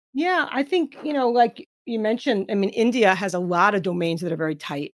 Yeah, I think, like you mentioned, I mean, India has a lot of domains that are very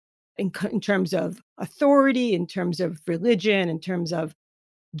tight in terms of authority, in terms of religion, in terms of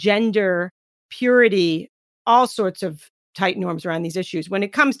gender, purity, all sorts of tight norms around these issues. When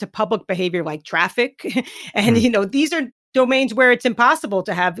it comes to public behavior like traffic, and, Mm, these are domains where it's impossible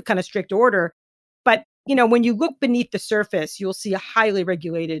to have kind of strict order. But, when you look beneath the surface, you'll see a highly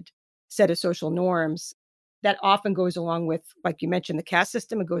regulated set of social norms that often goes along with, like you mentioned, the caste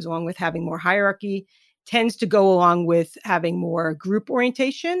system. It goes along with having more hierarchy, tends to go along with having more group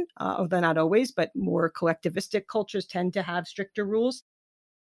orientation, although not always, but more collectivistic cultures tend to have stricter rules.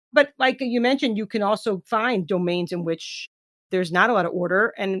 But like you mentioned, you can also find domains in which there's not a lot of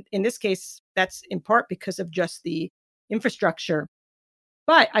order. And in this case, that's in part because of just the infrastructure.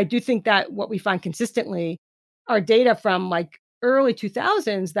 But I do think that what we find consistently are data from like early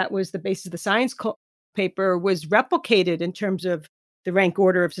 2000s, that was the basis of the paper, was replicated in terms of the rank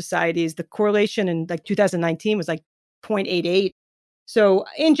order of societies. The correlation in like 2019 was like 0.88. So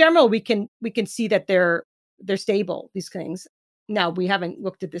in general, we can see that they're stable, these things. Now we haven't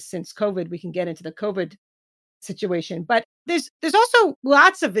looked at this since COVID. We can get into the COVID situation. But there's also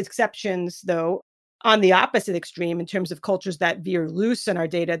lots of exceptions, though, on the opposite extreme in terms of cultures that veer loose in our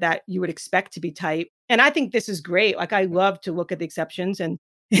data that you would expect to be tight. And I think this is great. Like I love to look at the exceptions and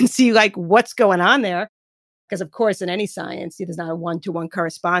and see like what's going on there. Because of course, in any science, there's not a one-to-one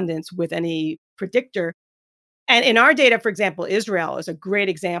correspondence with any predictor. And in our data, for example, Israel is a great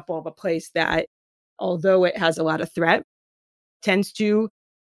example of a place that, although it has a lot of threat, tends to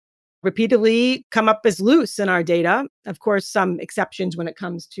repeatedly come up as loose in our data. Of course, some exceptions when it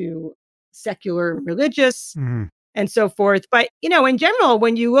comes to secular and religious mm, and so forth. But, in general,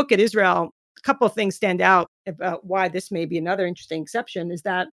 when you look at Israel, a couple of things stand out about why this may be another interesting exception is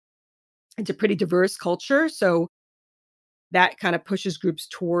that it's a pretty diverse culture. So that kind of pushes groups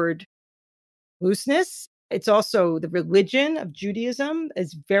toward looseness. It's also the religion of Judaism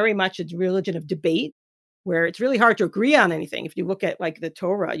is very much a religion of debate, where it's really hard to agree on anything. If you look at like the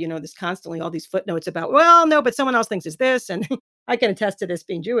Torah, there's constantly all these footnotes about, well, no, but someone else thinks it's this. And I can attest to this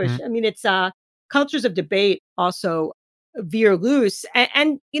being Jewish. mm. I mean, it's cultures of debate also veer loose.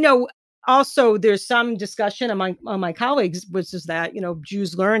 Also there's some discussion among my colleagues, which is that,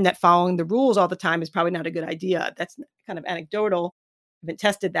 Jews learn that following the rules all the time is probably not a good idea. That's kind of anecdotal. I haven't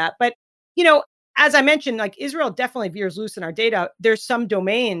tested that. But, you know, as I mentioned, like Israel definitely veers loose in our data. There's some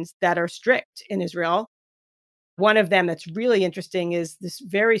domains that are strict in Israel. One of them that's really interesting is this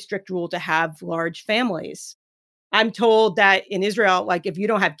very strict rule to have large families. I'm told that in Israel, like if you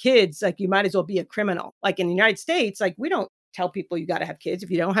don't have kids, like you might as well be a criminal. Like in the United States, like we don't tell people you got to have kids.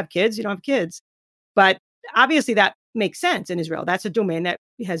 If you don't have kids, you don't have kids. But obviously that makes sense in Israel. That's a domain that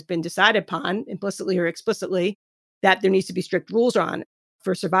has been decided upon implicitly or explicitly that there needs to be strict rules on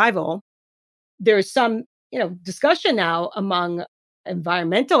for survival. There's some, discussion now among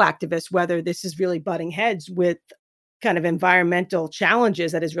environmental activists whether this is really butting heads with kind of environmental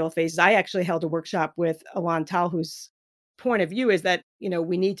challenges that Israel faces. I actually held a workshop with Alon Tal, whose point of view is that,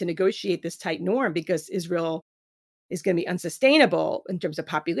 we need to negotiate this tight norm because Israel is going to be unsustainable in terms of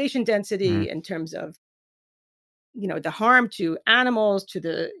population Mm. density, in terms of, the harm to animals, to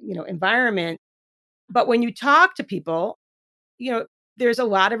the, environment. But when you talk to people, you know, there's a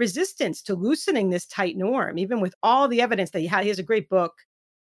lot of resistance to loosening this tight norm, even with all the evidence that he has a great book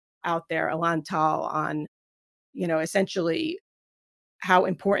out there, Alon Tal, on, essentially how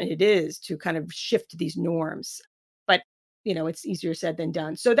important it is to kind of shift these norms. But, it's easier said than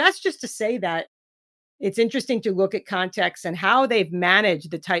done. So that's just to say that it's interesting to look at context and how they've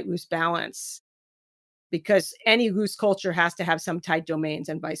managed the tight loose balance, because any loose culture has to have some tight domains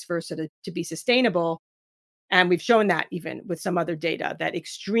and vice versa to be sustainable. And we've shown that even with some other data that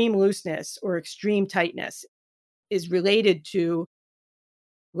extreme looseness or extreme tightness is related to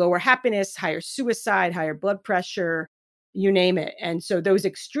lower happiness, higher suicide, higher blood pressure, you name it. And so those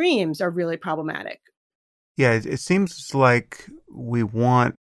extremes are really problematic. Yeah, it seems like we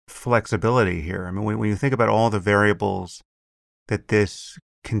want flexibility here. I mean, when you think about all the variables that this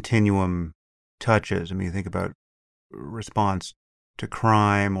continuum touches, I mean, you think about response to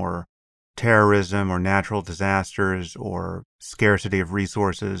crime or terrorism or natural disasters or scarcity of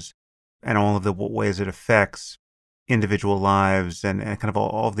resources and all of the ways it affects individual lives and kind of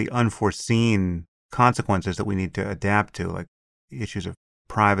all of the unforeseen consequences that we need to adapt to, like issues of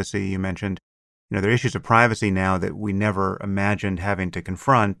privacy you mentioned. There are issues of privacy now that we never imagined having to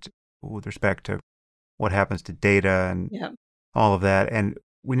confront with respect to what happens to data and all of that. And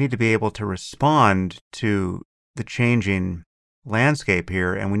we need to be able to respond to the changing landscape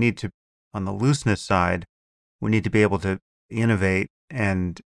here. And we need to, on the looseness side, we need to be able to innovate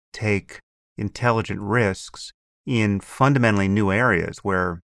and take intelligent risks in fundamentally new areas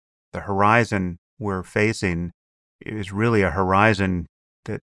where the horizon we're facing is really a horizon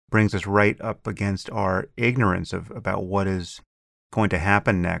that brings us right up against our ignorance about what is going to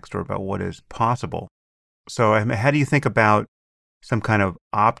happen next or about what is possible. So how do you think about some kind of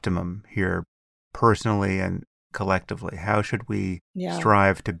optimum here personally and collectively? How should we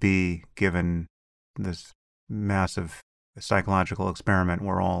strive to be given this massive psychological experiment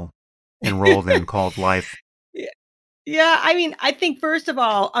we're all enrolled in called life? Yeah, I mean, I think first of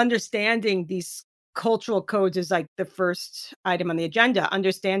all, understanding these cultural codes is like the first item on the agenda.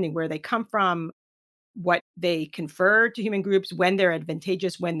 Understanding where they come from, what they confer to human groups, when they're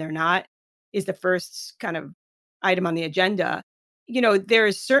advantageous, when they're not, is the first kind of item on the agenda.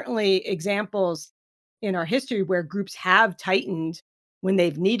 There's certainly examples in our history where groups have tightened when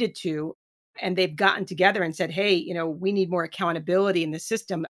they've needed to, and they've gotten together and said, hey, we need more accountability in the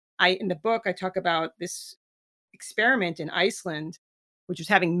system. In the book, I talk about this experiment in Iceland, which was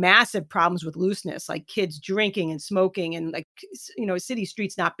having massive problems with looseness, like kids drinking and smoking and city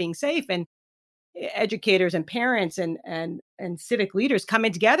streets not being safe. And educators and parents and civic leaders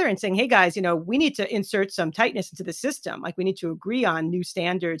coming together and saying, hey guys, we need to insert some tightness into the system. Like we need to agree on new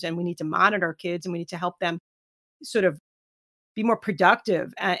standards and we need to monitor kids and we need to help them sort of be more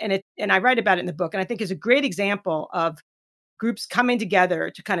productive. And I write about it in the book. And I think is a great example of groups coming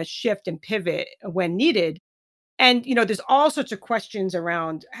together to kind of shift and pivot when needed. And, there's all sorts of questions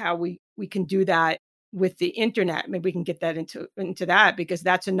around how we can do that with the internet. Maybe we can get that into that, because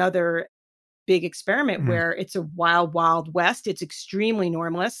that's another big experiment where it's a wild, wild west. It's extremely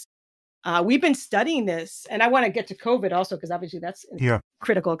normalist. We've been studying this, and I want to get to COVID also, because obviously that's a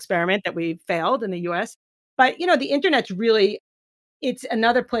critical experiment that we failed in the US. But, the internet's really, it's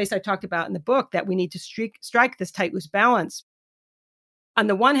another place I talked about in the book that we need to strike this tight, loose balance. On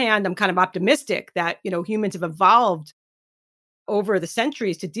the one hand, I'm kind of optimistic that, humans have evolved over the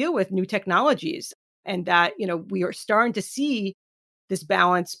centuries to deal with new technologies, and that, we are starting to see this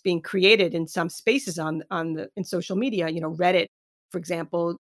balance being created in some spaces in social media. Reddit, for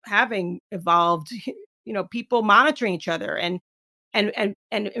example, having evolved, people monitoring each other and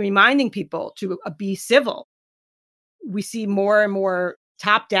reminding people to be civil. We see more and more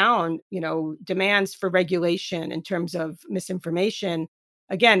top-down, demands for regulation in terms of misinformation.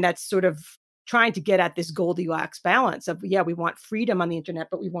 Again, that's sort of trying to get at this Goldilocks balance of, we want freedom on the internet,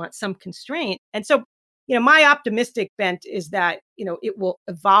 but we want some constraint. And so, my optimistic bent is that, it will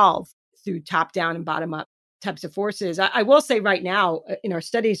evolve through top-down and bottom-up types of forces. I will say right now, in our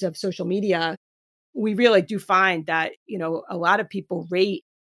studies of social media, we really do find that, a lot of people rate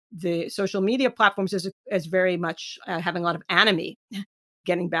the social media platforms as very much having a lot of anomie,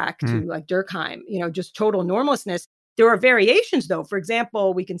 getting back to like Durkheim, just total normlessness. There are variations, though. For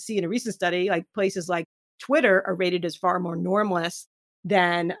example, we can see in a recent study, like places like Twitter are rated as far more normalist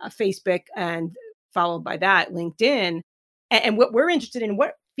than Facebook, and followed by that, LinkedIn. And what we're interested in,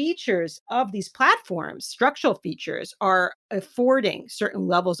 what features of these platforms, structural features, are affording certain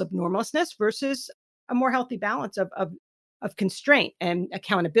levels of normalness versus a more healthy balance of constraint and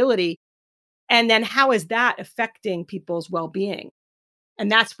accountability. And then how is that affecting people's well-being? And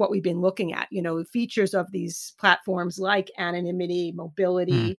that's what we've been looking at, features of these platforms like anonymity,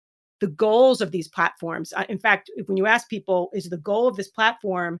 mobility, the goals of these platforms. In fact, when you ask people, is the goal of this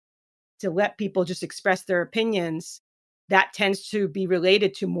platform to let people just express their opinions, that tends to be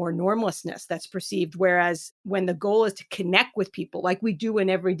related to more normlessness that's perceived. Whereas when the goal is to connect with people like we do in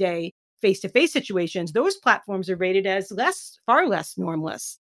everyday face-to-face situations, those platforms are rated as far less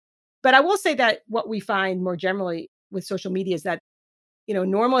normless. But I will say that what we find more generally with social media is that,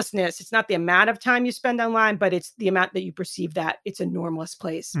 normlessness, it's not the amount of time you spend online, but it's the amount that you perceive that it's a normless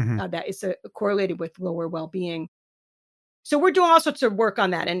place, that it's correlated with lower well-being. So we're doing all sorts of work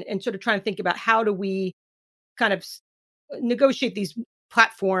on that and sort of trying to think about how do we kind of negotiate these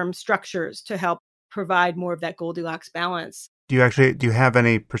platform structures to help provide more of that Goldilocks balance. Do you have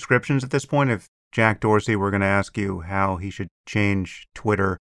any prescriptions at this point? If Jack Dorsey were going to ask you how he should change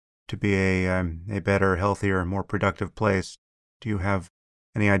Twitter to be a better, healthier, more productive place, do you have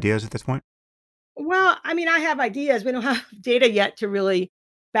any ideas at this point? Well, I mean, I have ideas. We don't have data yet to really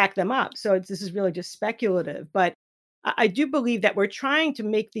back them up. So this is really just speculative. But I do believe that we're trying to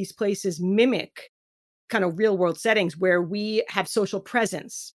make these places mimic kind of real world settings where we have social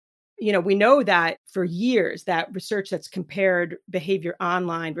presence. We know that for years that research that's compared behavior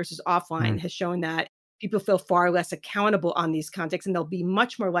online versus offline Mm, has shown that people feel far less accountable on these contexts and they'll be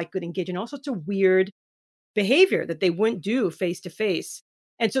much more likely to engage in all sorts of weird behavior that they wouldn't do face to face.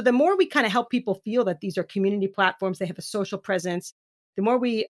 And so the more we kind of help people feel that these are community platforms, they have a social presence, the more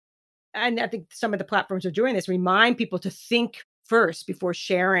we, and I think some of the platforms are doing this, remind people to think first before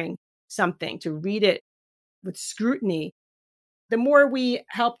sharing something, to read it with scrutiny. The more we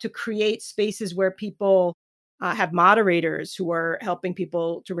help to create spaces where people have moderators who are helping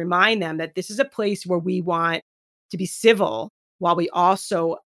people to remind them that this is a place where we want to be civil while we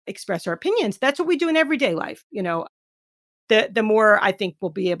also express our opinions. That's what we do in everyday life. The more I think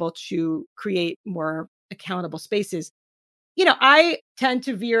we'll be able to create more accountable spaces. I tend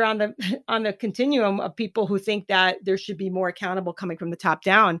to veer on the on the continuum of people who think that there should be more accountable coming from the top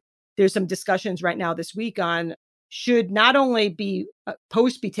down. There's some discussions right now this week on should not only be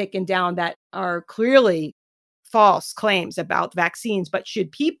posts be taken down that are clearly false claims about vaccines, but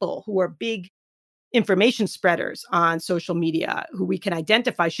should people who are big information spreaders on social media who we can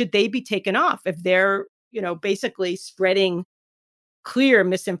identify, should they be taken off if they're, basically spreading clear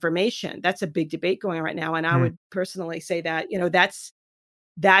misinformation? That's a big debate going on right now. And I mm, would personally say that,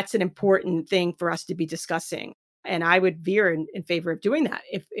 that's an important thing for us to be discussing. And I would veer in favor of doing that.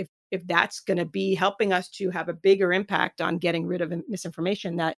 If that's going to be helping us to have a bigger impact on getting rid of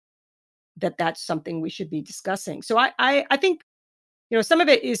misinformation, that's something we should be discussing. So I think, some of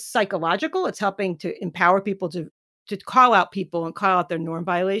it is psychological. It's helping to empower people to call out people and call out their norm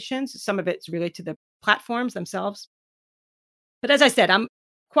violations. Some of it's related to the platforms themselves. But as I said, I'm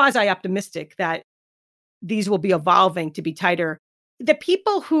quasi optimistic that these will be evolving to be tighter. The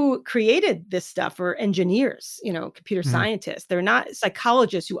people who created this stuff are engineers, computer mm, scientists. They're not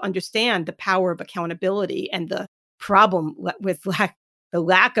psychologists who understand the power of accountability and the problem with the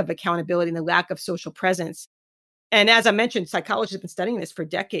lack of accountability and the lack of social presence. And as I mentioned, psychologists have been studying this for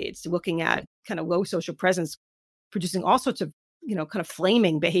decades, looking at kind of low social presence, producing all sorts of, kind of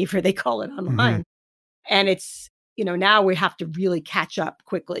flaming behavior, they call it mhm, online. And it's, now we have to really catch up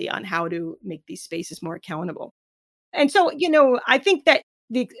quickly on how to make these spaces more accountable. And so, I think that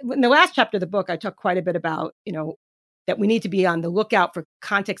in the last chapter of the book, I talk quite a bit about, that we need to be on the lookout for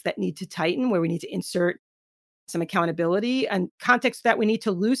contexts that need to tighten, where we need to insert some accountability, and contexts that we need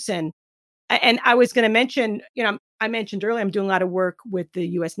to loosen. And I was going to mention, I mentioned earlier, I'm doing a lot of work with the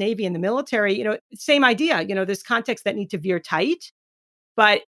US Navy and the military, same idea, there's contexts that need to veer tight,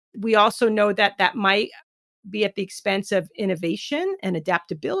 but we also know that that might be at the expense of innovation and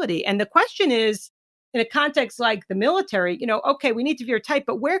adaptability. And the question is, in a context like the military, okay, we need to veer tight,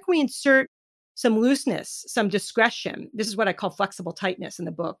 but where can we insert some looseness, some discretion? This is what I call flexible tightness in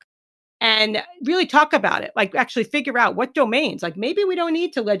the book. And really talk about it, like actually figure out what domains, like maybe we don't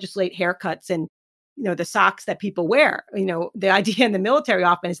need to legislate haircuts and, the socks that people wear. The idea in the military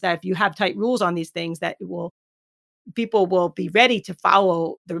often is that if you have tight rules on these things, that people will be ready to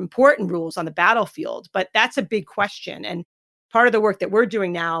follow the important rules on the battlefield. But that's a big question. And part of the work that we're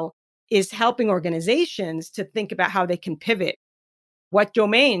doing now is helping organizations to think about how they can pivot, what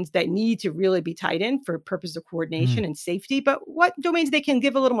domains that need to really be tied in for purpose of mm, coordination and safety, but what domains they can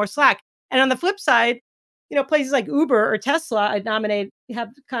give a little more slack. And on the flip side, places like Uber or Tesla, I nominate, have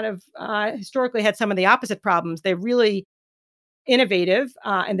kind of historically had some of the opposite problems. They're really innovative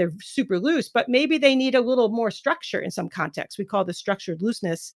and they're super loose, but maybe they need a little more structure in some contexts. We call this structured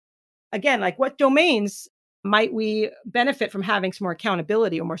looseness. Again, like what domains might we benefit from having some more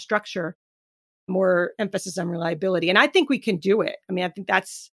accountability or more structure, more emphasis on reliability? And I think we can do it. I mean, I think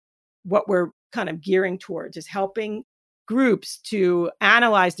that's what we're kind of gearing towards, is helping groups to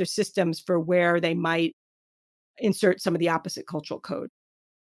analyze their systems for where they might insert some of the opposite cultural code.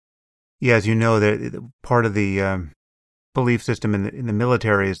 yeah, as you know, part of the belief system in the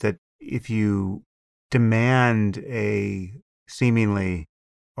military is that if you demand a seemingly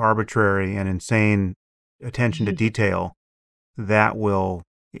arbitrary and insane attention to detail, that will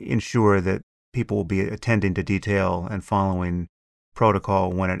ensure that people will be attending to detail and following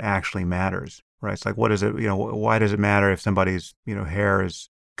protocol when it actually matters, right? It's like, what is it, why does it matter if somebody's, hair is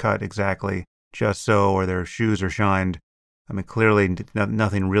cut exactly just so, or their shoes are shined? I mean, clearly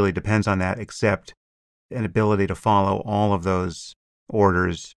nothing really depends on that except an ability to follow all of those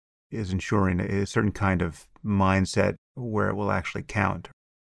orders is ensuring a certain kind of mindset where it will actually count.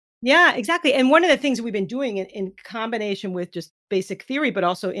 Yeah, exactly. And one of the things we've been doing in combination with just basic theory, but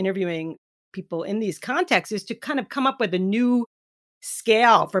also interviewing people in these contexts is to kind of come up with a new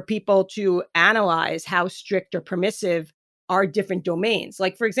scale for people to analyze how strict or permissive are different domains.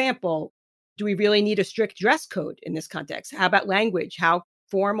 Like, for example, do we really need a strict dress code in this context? How about language? How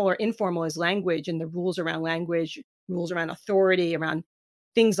formal or informal is language, and the rules around language, rules around authority, around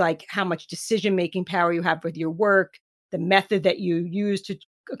things like how much decision-making power you have with your work, the method that you use to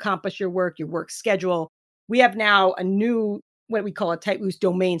accomplish your work schedule. We have now a new, what we call a tight loose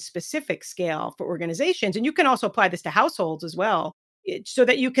domain specific scale for organizations. And you can also apply this to households as well, so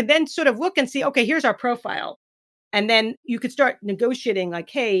that you can then sort of look and see, okay, here's our profile. And then you could start negotiating like,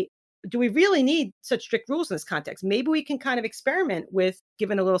 hey, do we really need such strict rules in this context? Maybe we can kind of experiment with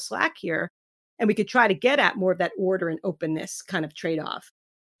giving a little slack here, and we could try to get at more of that order and openness kind of trade-off.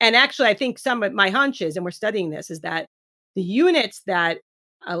 And actually, I think some of my hunches, and we're studying this, is that the units that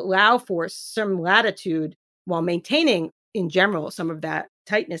allow for some latitude while maintaining, in general, some of that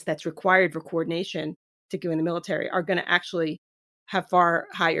tightness that's required for coordination, particularly in the military, are going to actually have far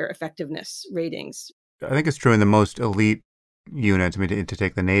higher effectiveness ratings. I think it's true in the most elite units. I mean, to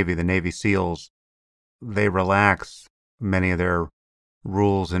take the Navy SEALs, they relax many of their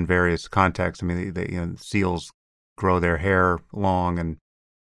rules in various contexts. I mean, SEALs grow their hair long, and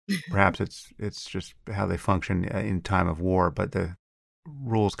perhaps it's just how they function in time of war, but the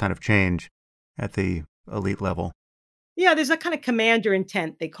rules kind of change at the elite level. Yeah, there's a kind of commander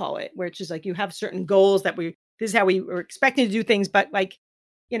intent, they call it, where it's just like you have certain goals that this is how we were expecting to do things, but like,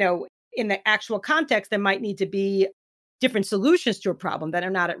 in the actual context, there might need to be different solutions to a problem that are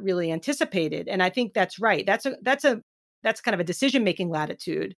not really anticipated. And I think that's right. That's kind of a decision-making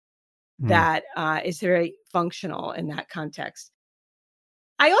latitude that is very functional in that context.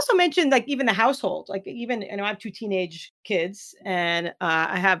 I also mentioned like even the household, like even, I have 2 teenage kids, and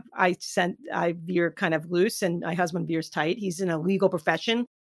I veer kind of loose and my husband veers tight. He's in a legal profession.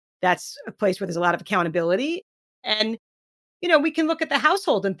 That's a place where there's a lot of accountability. And, we can look at the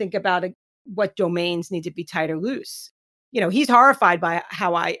household and think about what domains need to be tight or loose. He's horrified by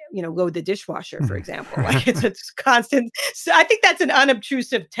how I, load the dishwasher, for example. Like it's constant. So I think that's an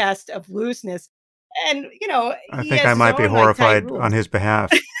unobtrusive test of looseness. And, I think I might be horrified on his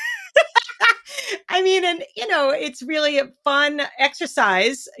behalf. I mean, and, it's really a fun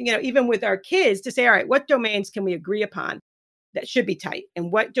exercise, even with our kids, to say, all right, what domains can we agree upon that should be tight, and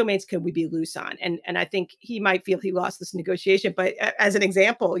what domains could we be loose on? And I think he might feel he lost this negotiation. But as an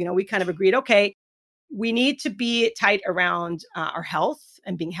example, we kind of agreed, okay, we need to be tight around our health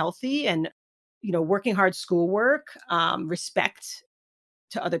and being healthy, and, working hard schoolwork, respect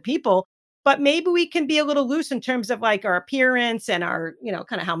to other people. But maybe we can be a little loose in terms of like our appearance and our,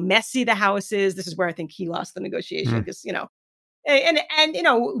 kind of how messy the house is. This is where I think he lost the negotiation because, and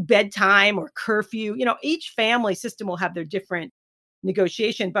bedtime or curfew, each family system will have their different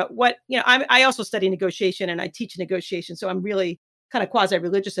negotiation. But what, I also study negotiation and I teach negotiation. So I'm really kind of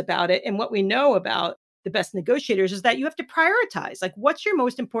quasi-religious about it. And what we know about the best negotiators is that you have to prioritize, like, what's your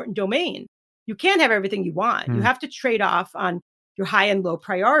most important domain? You can't have everything you want. You have to trade off on your high and low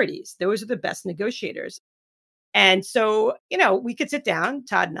priorities. Those are the best negotiators. And so, we could sit down,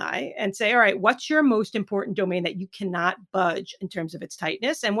 Todd and I, and say, all right, what's your most important domain that you cannot budge in terms of its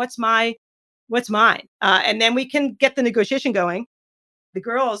tightness? And what's mine? And then we can get the negotiation going. The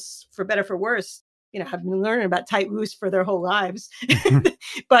girls, for better, for worse, have been learning about tight loose for their whole lives.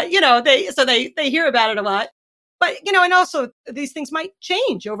 But, they hear about it a lot. But, and also these things might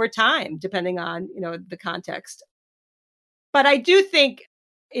change over time, depending on, the context. But I do think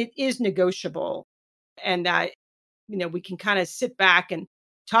it is negotiable, and that, we can kind of sit back and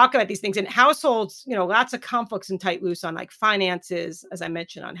talk about these things. In households, lots of conflicts in tight loose on like finances, as I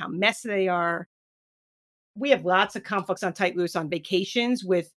mentioned, on how messy they are. We have lots of conflicts on tight loose on vacations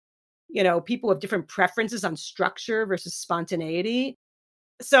with, people with different preferences on structure versus spontaneity.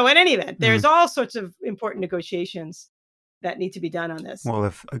 So in any event, there's all sorts of important negotiations that need to be done on this. Well,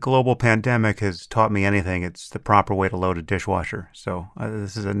 if a global pandemic has taught me anything, it's the proper way to load a dishwasher. So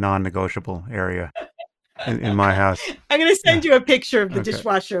this is a non-negotiable area in my house. I'm going to send you a picture of the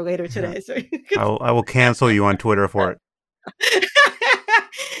dishwasher later today. Yeah. So I will cancel you on Twitter for it.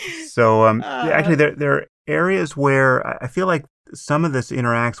 So actually, there are areas where I feel like some of this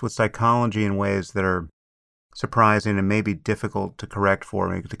interacts with psychology in ways that are surprising and maybe difficult to correct for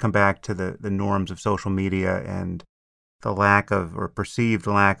me. To come back to the norms of social media and the lack of, or perceived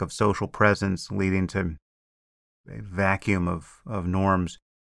lack of, social presence leading to a vacuum of norms.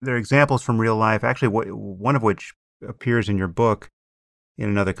 There are examples from real life, actually one of which appears in your book in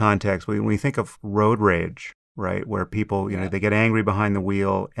another context. When we think of road rage, right, where people, they get angry behind the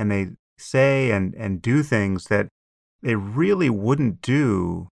wheel and they say and do things that they really wouldn't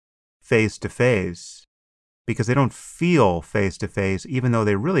do face to face because they don't feel face to face, even though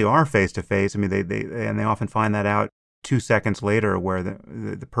they really are face to face. I mean, they often find that out 2 seconds later, where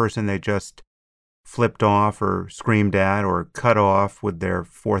the person they just flipped off or screamed at or cut off with their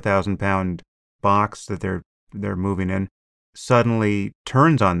 4,000-pound box that they're moving in suddenly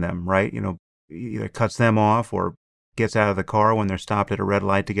turns on them, right? Either cuts them off or gets out of the car when they're stopped at a red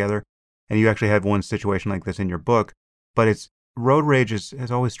light together. And you actually have one situation like this in your book. But road rage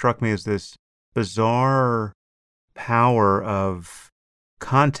has always struck me as this bizarre power of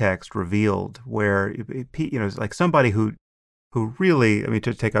context revealed, where it's like somebody who really, I mean,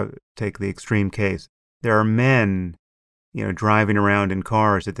 to take the extreme case, there are men, driving around in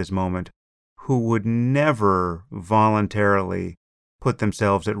cars at this moment who would never voluntarily put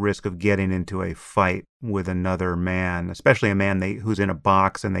themselves at risk of getting into a fight with another man, especially a man who's in a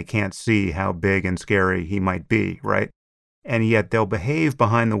box and they can't see how big and scary he might be, right? And yet they'll behave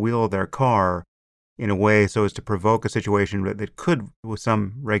behind the wheel of their car in a way so as to provoke a situation that could, with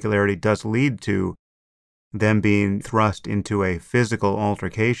some regularity, does lead to them being thrust into a physical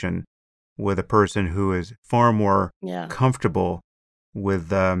altercation with a person who is far more comfortable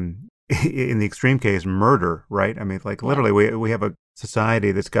with, in the extreme case, murder, right? I mean, like literally we have a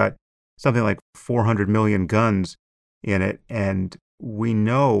society that's got something like 400 million guns in it, and we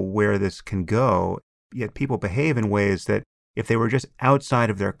know where this can go, yet people behave in ways that if they were just outside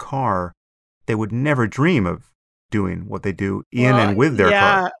of their car, they would never dream of doing what they do in and with their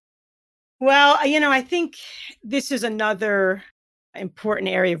car. Well, I think this is another important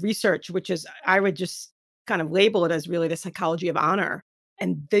area of research, which is, I would just kind of label it as really the psychology of honor.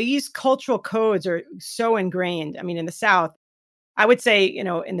 And these cultural codes are so ingrained. I mean, in the South, I would say,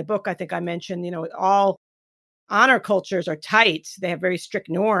 in the book, I think I mentioned, all honor cultures are tight. They have very strict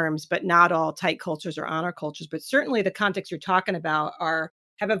norms, but not all tight cultures are honor cultures. But certainly the context you're talking about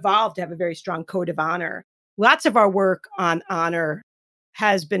have evolved to have a very strong code of honor. Lots of our work on honor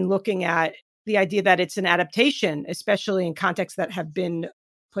has been looking at the idea that it's an adaptation, especially in contexts that have been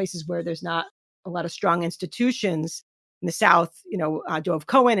places where there's not a lot of strong institutions. In the South, Dov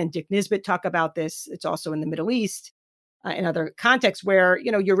Cohen and Dick Nisbet talk about this. It's also in the Middle East, in other contexts where,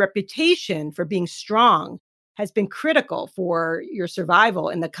 your reputation for being strong has been critical for your survival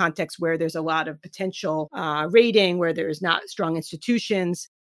in the context where there's a lot of potential raiding, where there's not strong institutions.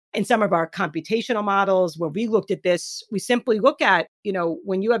 In some of our computational models where we looked at this, we simply look at,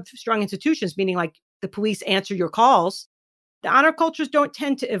 when you have strong institutions, meaning like the police answer your calls, the honor cultures don't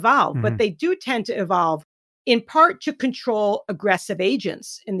tend to evolve, but they do tend to evolve in part to control aggressive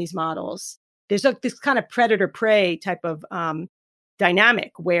agents in these models. There's this kind of predator-prey type of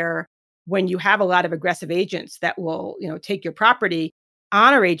dynamic where when you have a lot of aggressive agents that will, take your property,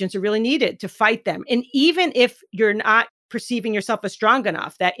 honor agents are really needed to fight them. And even if you're not perceiving yourself as strong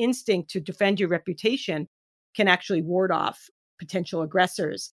enough, that instinct to defend your reputation can actually ward off potential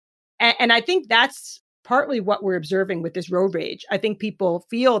aggressors. And I think that's partly what we're observing with this road rage. I think people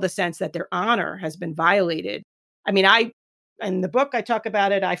feel the sense that their honor has been violated. I mean, in the book, I talk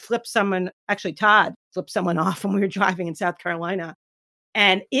about it. Todd flipped someone off when we were driving in South Carolina.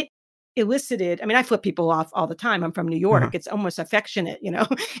 And it elicited, I mean, I flip people off all the time. I'm from New York. It's almost affectionate,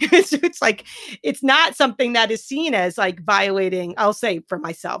 it's like, it's not something that is seen as like violating, I'll say for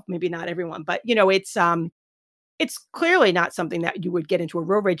myself, maybe not everyone, but it's clearly not something that you would get into a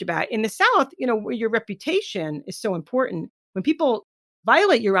road rage about. In the South, where your reputation is so important, when people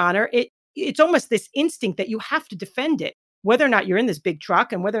violate your honor, it's almost this instinct that you have to defend it, whether or not you're in this big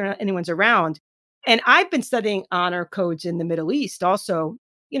truck and whether or not anyone's around. And I've been studying honor codes in the Middle East also,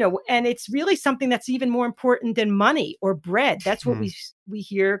 and it's really something that's even more important than money or bread. That's what we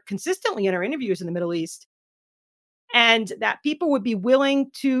hear consistently in our interviews in the Middle East. And that people would be willing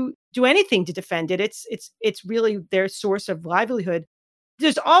to do anything to defend it. It's really their source of livelihood.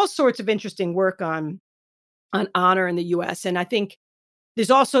 There's all sorts of interesting work on honor in the US. And I think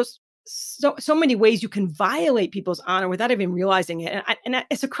there's also so many ways you can violate people's honor without even realizing it. And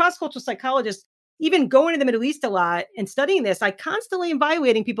as a cross-cultural psychologist, even going to the Middle East a lot and studying this, I constantly am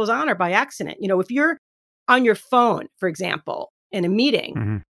violating people's honor by accident. If you're on your phone, for example, in a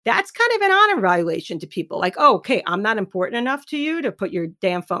meeting, that's kind of an honor violation to people. Like, oh, okay, I'm not important enough to you to put your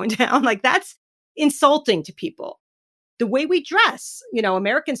damn phone down. Like, that's insulting to people. The way we dress,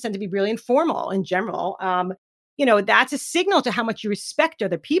 Americans tend to be really informal in general. That's a signal to how much you respect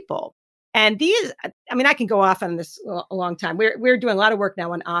other people. And I can go off on this a long time. We're doing a lot of work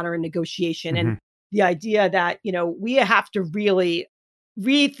now on honor and negotiation, and the idea that, we have to really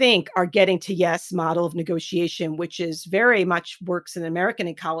rethink our getting to yes model of negotiation, which is very much works in American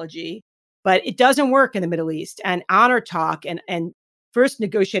ecology, but it doesn't work in the Middle East. And honor talk and first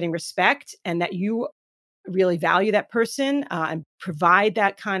negotiating respect and that you really value that person and provide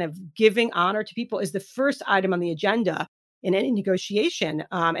that kind of giving honor to people is the first item on the agenda in any negotiation.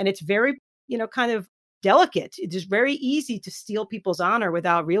 And it's very, kind of delicate. It is very easy to steal people's honor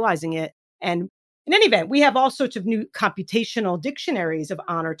without realizing it. And in any event, we have all sorts of new computational dictionaries of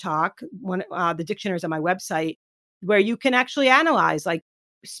honor talk. The dictionaries on my website, where you can actually analyze like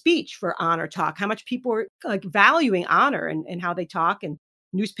speech for honor talk, how much people are like valuing honor and how they talk, and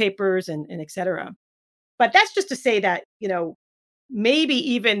newspapers and et cetera. But that's just to say that, maybe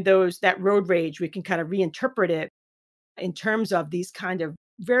even that road rage, we can kind of reinterpret it in terms of these kind of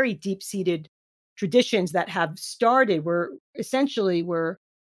very deep-seated traditions that have started, were kind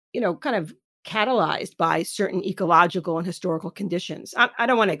of catalyzed by certain ecological and historical conditions. I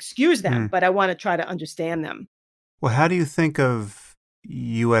don't want to excuse them, but I want to try to understand them. Well, how do you think of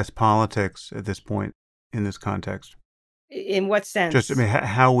U.S. politics at this point in this context? In what sense? Just,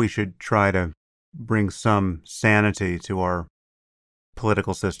 how we should try to bring some sanity to our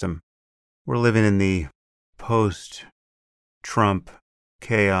political system. We're living in the post-Trump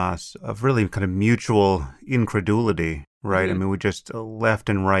chaos of really kind of mutual incredulity, right? Mm-hmm. We just left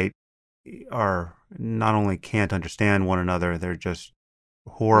and right are not only can't understand one another, they're just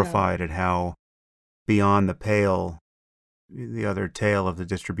horrified at how beyond the pale the other tail of the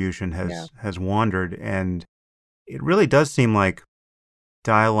distribution has wandered. And it really does seem like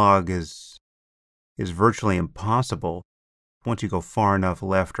dialogue is virtually impossible once you go far enough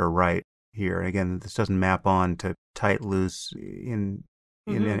left or right here. Again, this doesn't map on to tight loose in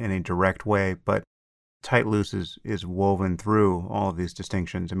a direct way, but tight loose is woven through all of these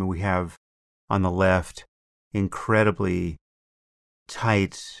distinctions. We have on the left incredibly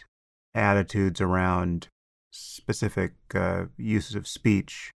tight attitudes around specific uses of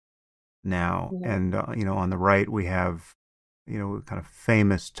speech now, and on the right we have kind of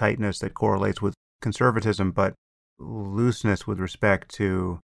famous tightness that correlates with conservatism, but looseness with respect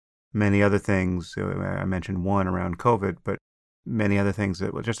to many other things. I mentioned one around COVID, but many other things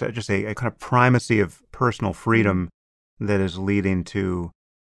that were just a kind of primacy of personal freedom that is leading to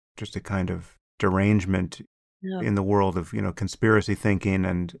just a kind of derangement in the world of conspiracy thinking.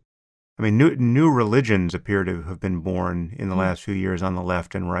 And new religions appear to have been born in the last few years on the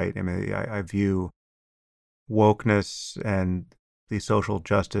left and right. I view wokeness and the social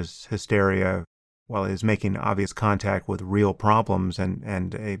justice hysteria, while it is making obvious contact with real problems and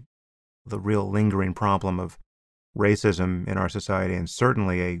the real lingering problem of racism in our society, and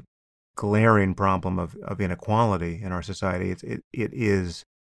certainly a glaring problem of inequality in our society. It is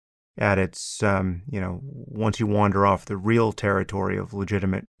at its, once you wander off the real territory of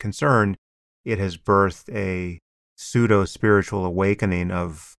legitimate concern, it has birthed a pseudo-spiritual awakening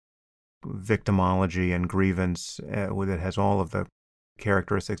of victimology and grievance that has all of the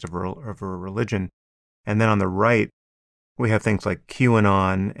characteristics of a religion. And then on the right, we have things like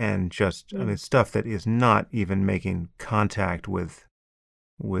QAnon and just stuff that is not even making contact with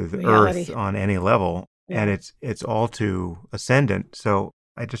reality. Earth on any level, and it's all too ascendant. So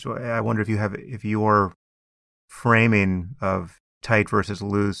I wonder if your framing of tight versus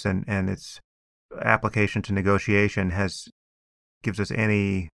loose and its application to negotiation gives us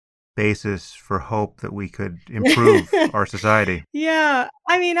any basis for hope that we could improve our society. Yeah,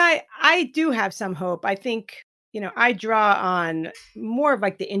 I do have some hope. I think I draw on more of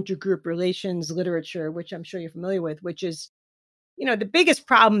like the intergroup relations literature, which I'm sure you're familiar with, which is, the biggest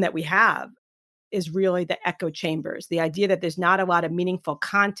problem that we have is really the echo chambers, the idea that there's not a lot of meaningful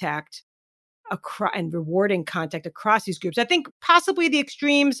contact and rewarding contact across these groups. I think possibly the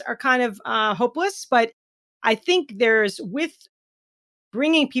extremes are kind of hopeless, but I think with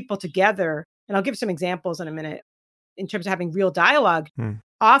bringing people together, and I'll give some examples in a minute, in terms of having real dialogue,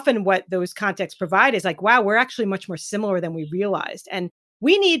 often what those contexts provide is like, wow, we're actually much more similar than we realized. And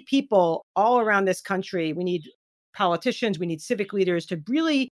we need people all around this country. We need politicians, we need civic leaders to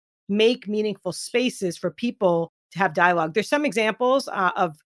really make meaningful spaces for people to have dialogue. There's some examples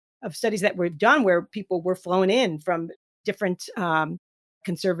of studies that were done where people were flown in from different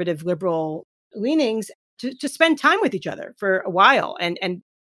conservative liberal leanings to spend time with each other for a while. And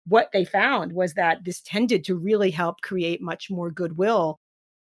what they found was that this tended to really help create much more goodwill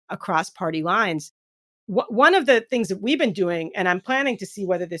across party lines. One of the things that we've been doing, and I'm planning to see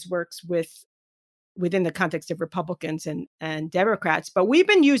whether this works within the context of Republicans and Democrats, but we've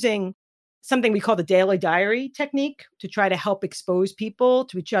been using something we call the daily diary technique to try to help expose people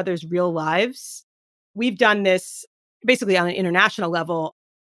to each other's real lives. We've done this basically on an international level,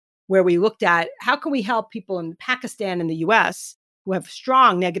 where we looked at how can we help people in Pakistan and the US who have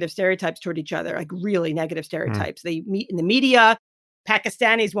strong negative stereotypes toward each other, like really negative stereotypes. They meet in the media,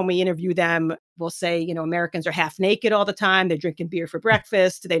 Pakistanis, when we interview them, will say, Americans are half naked all the time. They're drinking beer for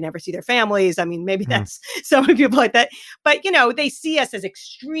breakfast. They never see their families. I mean, maybe that's so many people like that. But, they see us as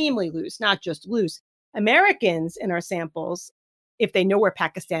extremely loose, not just loose. Americans in our samples, if they know where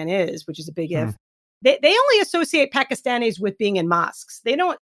Pakistan is, which is a big if, they only associate Pakistanis with being in mosques. They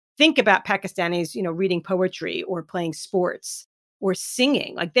don't think about Pakistanis, reading poetry or playing sports or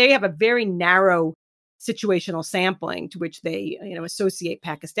singing. Like they have a very narrow situational sampling to which they, associate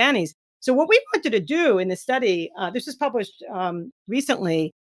Pakistanis. So what we wanted to do in this study, this was published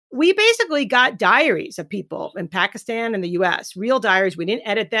recently, we basically got diaries of people in Pakistan and the US, real diaries. We didn't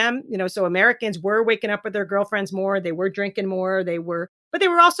edit them, so Americans were waking up with their girlfriends more, they were drinking more, but they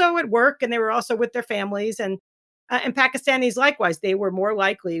were also at work and they were also with their families. And Pakistanis, likewise, they were more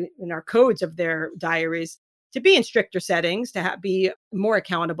likely in our codes of their diaries to be in stricter settings, to be more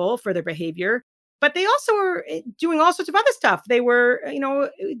accountable for their behavior. But they also were doing all sorts of other stuff. They were,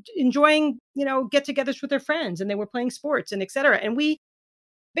 enjoying, get-togethers with their friends, and they were playing sports and et cetera. And we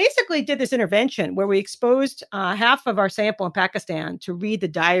basically did this intervention where we exposed half of our sample in Pakistan to read the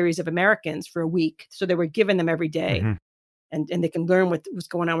diaries of Americans for a week. So they were given them every day, and they can learn what was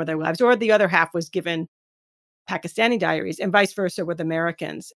going on with their lives. Or the other half was given Pakistani diaries, and vice versa with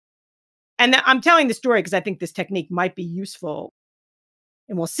Americans. And I'm telling the story because I think this technique might be useful.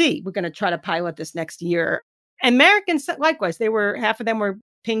 And we'll see. We're going to try to pilot this next year. Americans, likewise, half of them were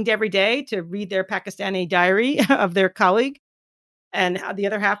pinged every day to read their Pakistani diary of their colleague. And the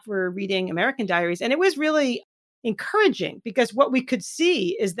other half were reading American diaries. And it was really encouraging because what we could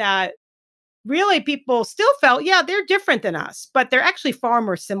see is that really people still felt, yeah, they're different than us, but they're actually far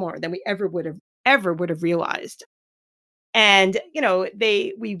more similar than we ever would have realized. And,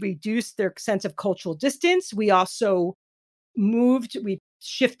 we reduced their sense of cultural distance. We also we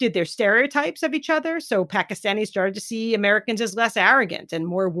shifted their stereotypes of each other. So Pakistanis started to see Americans as less arrogant and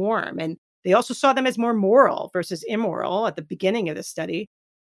more warm. And they also saw them as more moral versus immoral at the beginning of the study.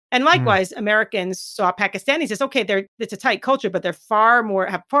 And likewise, Americans saw Pakistanis as, okay, it's a tight culture, but have far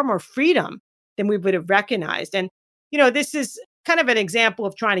more freedom than we would have recognized. And, this is kind of an example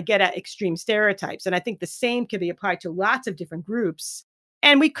of trying to get at extreme stereotypes. And I think the same can be applied to lots of different groups.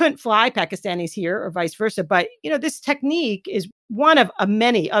 And we couldn't fly Pakistanis here or vice versa. But, this technique is one of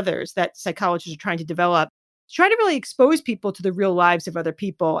many others that psychologists are trying to develop, try to really expose people to the real lives of other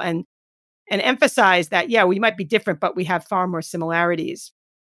people and emphasize that, yeah, we might be different, but we have far more similarities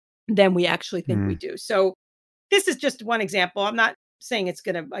than we actually think we do. So this is just one example. I'm not saying it's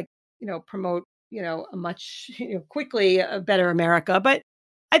going to promote, a much quickly a better America. But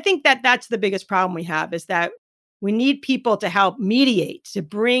I think that that's the biggest problem we have is that we need people to help mediate, to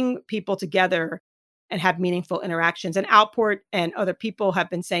bring people together and have meaningful interactions. And Outport and other people have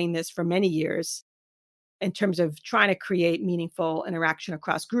been saying this for many years in terms of trying to create meaningful interaction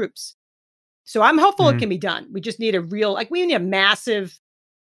across groups. So I'm hopeful it can be done. We just need we need a massive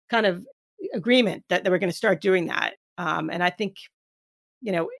kind of agreement that we're going to start doing that. And I think,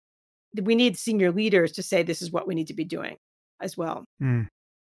 we need senior leaders to say this is what we need to be doing as well.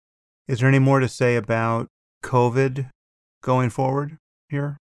 Is there any more to say about COVID going forward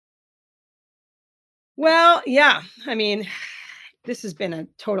here? Well, yeah. I mean, this has been a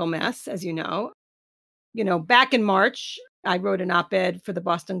total mess, as you know. Back in March, I wrote an op-ed for the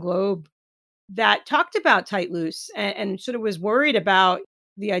Boston Globe that talked about tight loose and sort of was worried about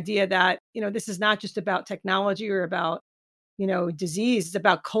the idea that, this is not just about technology or about, disease, it's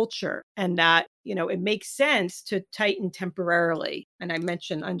about culture, and that, it makes sense to tighten temporarily. And I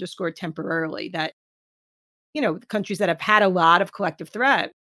mentioned underscore temporarily that, countries that have had a lot of collective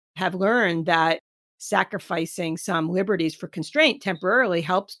threat have learned that sacrificing some liberties for constraint temporarily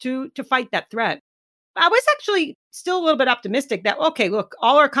helps to fight that threat. I was actually still a little bit optimistic that, okay, look,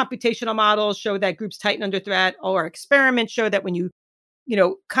 all our computational models show that groups tighten under threat. All our experiments show that when you,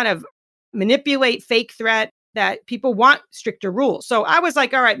 kind of manipulate fake threat, that people want stricter rules. So I was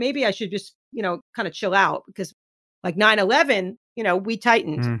like, all right, maybe I should just, kind of chill out because like 9/11, we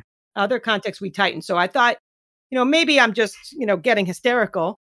tightened. Other contexts, we tightened. So I thought, maybe I'm just, getting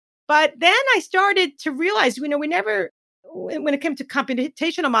hysterical. But then I started to realize, we never, when it came to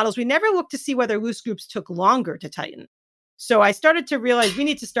computational models, we never looked to see whether loose groups took longer to tighten. So I started to realize we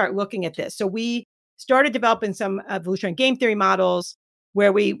need to start looking at this. So we started developing some evolutionary game theory models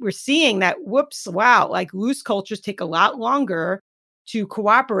where we were seeing that, like loose cultures take a lot longer to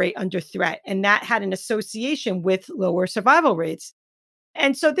cooperate under threat. And that had an association with lower survival rates.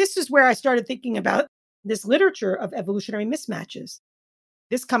 And so this is where I started thinking about this literature of evolutionary mismatches.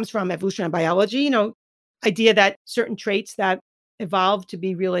 This comes from evolutionary biology, idea that certain traits that evolved to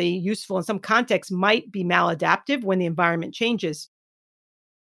be really useful in some contexts might be maladaptive when the environment changes.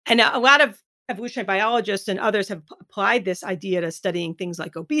 And a lot of evolutionary biologists and others have applied this idea to studying things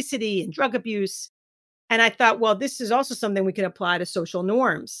like obesity and drug abuse. And I thought, well, this is also something we can apply to social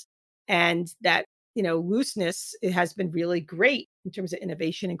norms. And that, looseness, it has been really great in terms of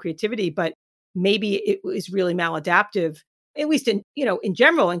innovation and creativity, but maybe it is really maladaptive, at least in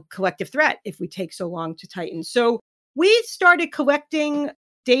general, and collective threat if we take so long to tighten. So we started collecting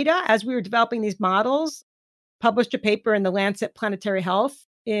data as we were developing these models, published a paper in the Lancet Planetary Health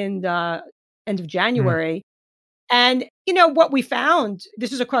in the end of Mm. January. And, what we found,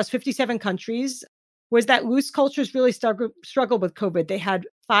 this is across 57 countries, was that loose cultures really struggled with COVID. They had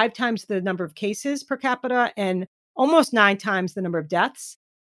 5 times the number of cases per capita and almost 9 times the number of deaths.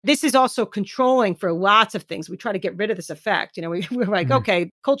 This is also controlling for lots of things. We try to get rid of this effect. We're like, Mm. okay,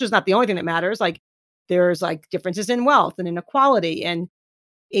 culture is not the only thing that matters. Like there's like differences in wealth and inequality and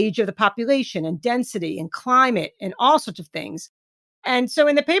age of the population and density and climate and all sorts of things. And so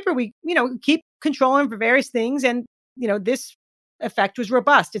in the paper, we, keep controlling for various things. And, this effect was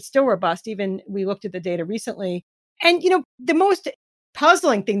robust. It's still robust. Even we looked at the data recently. And, the most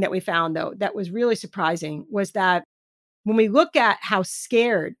puzzling thing that we found, though, that was really surprising was that when we look at how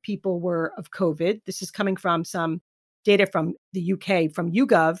scared people were of COVID, this is coming from some data from the UK, from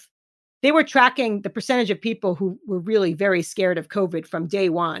YouGov, they were tracking the percentage of people who were really very scared of COVID from day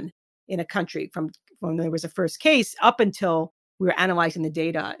one in a country, from when there was a first case up until we were analyzing the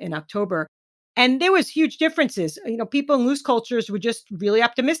data in October. And there was huge differences. People in loose cultures were just really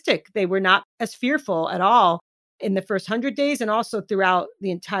optimistic. They were not as fearful at all in the first 100 days and also throughout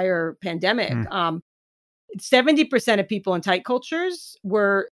the entire pandemic. Mm. 70% of people in tight cultures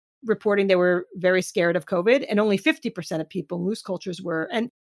were reporting they were very scared of COVID, and only 50% of people in loose cultures were. And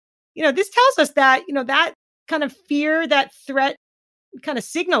this tells us that, that kind of fear, that threat kind of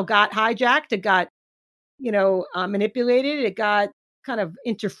signal got hijacked. It got, manipulated. It got kind of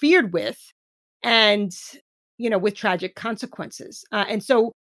interfered with and, with tragic consequences. And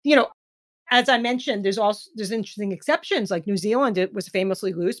so, as I mentioned, there's interesting exceptions like New Zealand. It was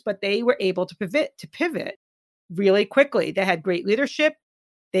famously loose, but they were able to pivot really quickly. They had great leadership.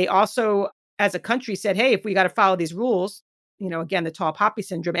 They also, as a country, said, hey, if we got to follow these rules, again, the tall poppy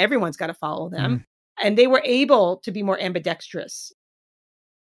syndrome, everyone's got to follow them. Mm. And they were able to be more ambidextrous.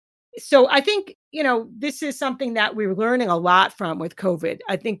 So I think, this is something that we're learning a lot from with COVID.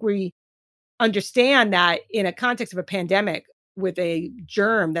 I think we understand that in a context of a pandemic with a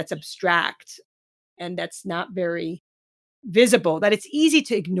germ that's abstract and that's not very visible, that it's easy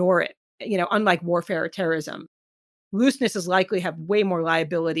to ignore it, unlike warfare or terrorism. Looseness is likely to have way more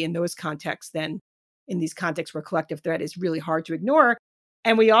liability in those contexts than in these contexts where collective threat is really hard to ignore.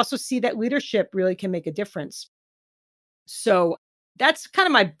 And we also see that leadership really can make a difference. So that's kind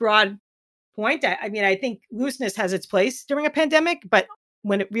of my broad point. I think looseness has its place during a pandemic, but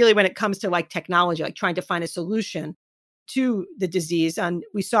when it comes to like technology, like trying to find a solution to the disease, and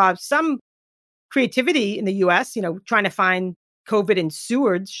we saw some creativity in the US, trying to find COVID in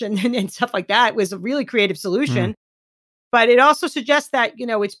sewage and stuff like that was a really creative Mm. solution. But it also suggests that,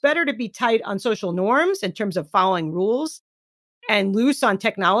 it's better to be tight on social norms in terms of following rules and loose on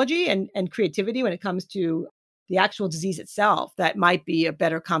technology and creativity when it comes to the actual disease itself. That might be a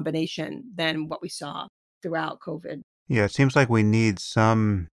better combination than what we saw throughout COVID. Yeah, it seems like we need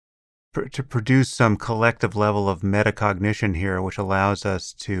to produce some collective level of metacognition here, which allows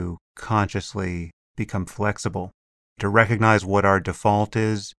us to consciously become flexible, to recognize what our default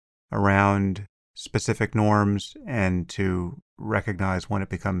is around specific norms, and to recognize when it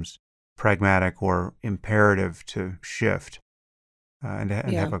becomes pragmatic or imperative to shift, and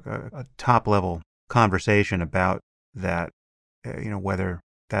Yeah. have a top level conversation about that, whether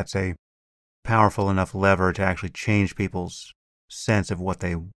that's a powerful enough lever to actually change people's sense of what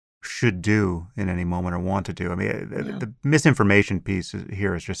they should do in any moment or want to do. I mean, Yeah. the misinformation piece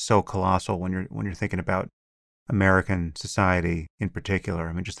here is just so colossal when you're thinking about American society in particular.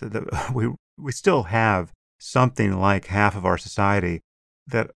 I mean, just we still have something like half of our society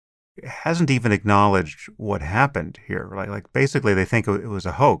that hasn't even acknowledged what happened here. Like basically, they think it was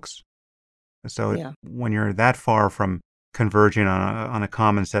a hoax. So Yeah. when you're that far from converging on a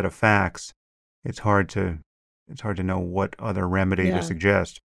common set of facts, it's hard to know what other remedy to Yeah.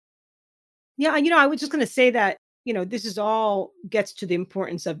 suggest. Yeah. I was just going to say that, this is all gets to the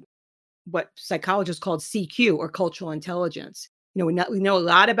importance of what psychologists called CQ or cultural intelligence. We know a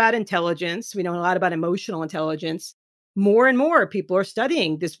lot about intelligence. We know a lot about emotional intelligence. More and more people are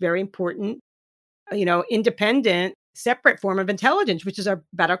studying this very important, independent, separate form of intelligence, which is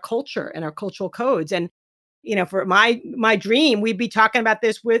about our culture and our cultural codes. And, for my dream, we'd be talking about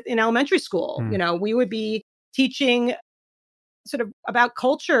this in elementary school. Hmm. We would be teaching sort of about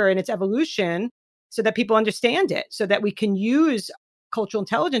culture and its evolution so that people understand it, so that we can use cultural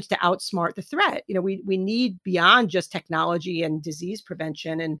intelligence to outsmart the threat. We need beyond just technology and disease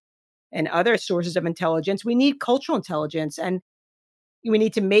prevention and other sources of intelligence. We need cultural intelligence, and we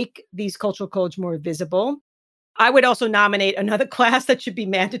need to make these cultural codes more visible. I would also nominate another class that should be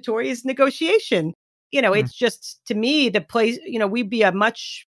mandatory is negotiation. It's just, to me, the place, we'd be a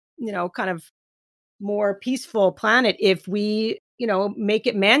much, kind of more peaceful planet if we, make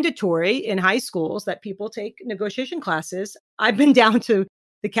it mandatory in high schools that people take negotiation classes. I've been down to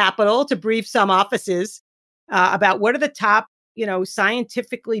the Capitol to brief some offices about what are the top,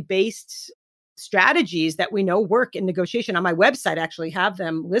 scientifically based strategies that we know work in negotiation. On my website, I actually have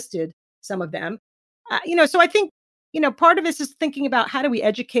them listed, some of them. So I think, part of this is thinking about how do we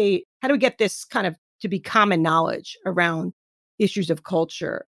educate, how do we get this kind of to be common knowledge around issues of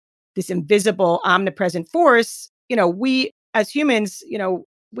culture, this invisible, omnipresent force. We as humans,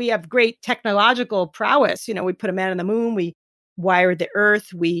 we have great technological prowess. We put a man on the moon, we wired the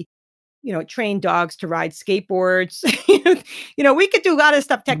earth, we, train dogs to ride skateboards. We could do a lot of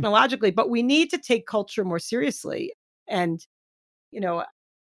stuff technologically, but we need to take culture more seriously. And,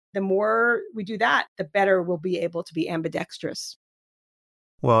 the more we do that, the better we'll be able to be ambidextrous.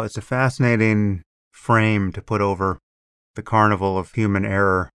 Well, it's a fascinating frame to put over the carnival of human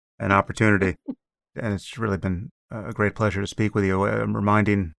error and opportunity. And it's really been a great pleasure to speak with you. I'm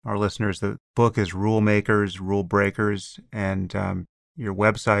reminding our listeners the book is Rule Makers, Rule Breakers, and your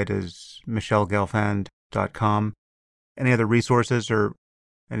website is michellegelfand.com. Any other resources or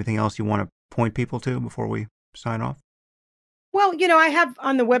anything else you want to point people to before we sign off? Well, I have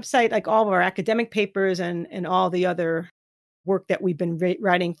on the website like all of our academic papers and all the other work that we've been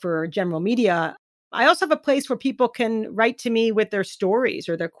writing for general media. I also have a place where people can write to me with their stories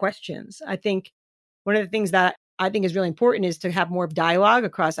or their questions. I think one of the things that I think is really important is to have more dialogue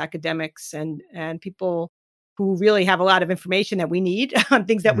across academics and people who really have a lot of information that we need on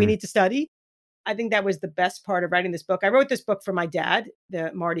things that we need to study. I think that was the best part of writing this book. I wrote this book for my dad,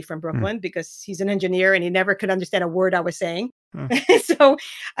 the Marty from Brooklyn, because he's an engineer and he never could understand a word I was saying. So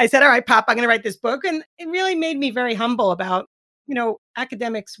I said, all right, Pop, I'm going to write this book. And it really made me very humble about,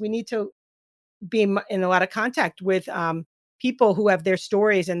 academics. We need to be in a lot of contact with people who have their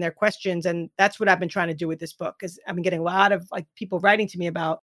stories and their questions. And that's what I've been trying to do with this book, because I've been getting a lot of people writing to me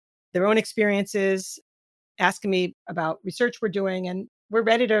about their own experiences, asking me about research we're doing. And we're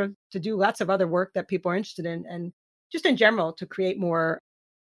ready to do lots of other work that people are interested in, and just in general to create more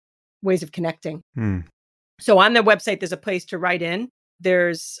ways of connecting. So on the website, there's a place to write in.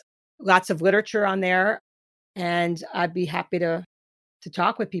 There's lots of literature on there, and I'd be happy to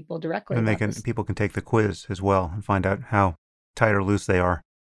talk with people directly. And people can take the quiz as well and find out how tight or loose they are.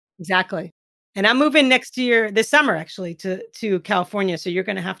 Exactly. And I'm moving this summer, actually, to California. So you're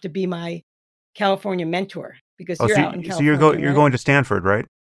going to have to be my California mentor, because you're out in California. So you're going to Stanford, right?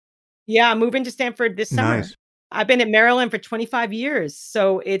 Yeah, I'm moving to Stanford this summer. Nice. I've been at Maryland for 25 years.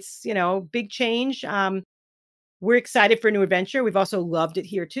 So it's, big change. We're excited for a new adventure. We've also loved it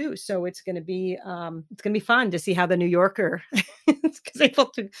here too. So it's going to be fun to see how the New Yorker is able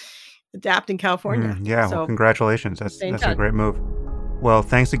to adapt in California. Yeah. So, well, congratulations. That's a great move. Well,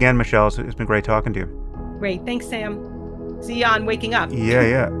 thanks again, Michelle. It's been great talking to you. Great. Thanks, Sam. See you on Waking Up.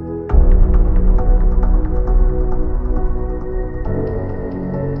 Yeah.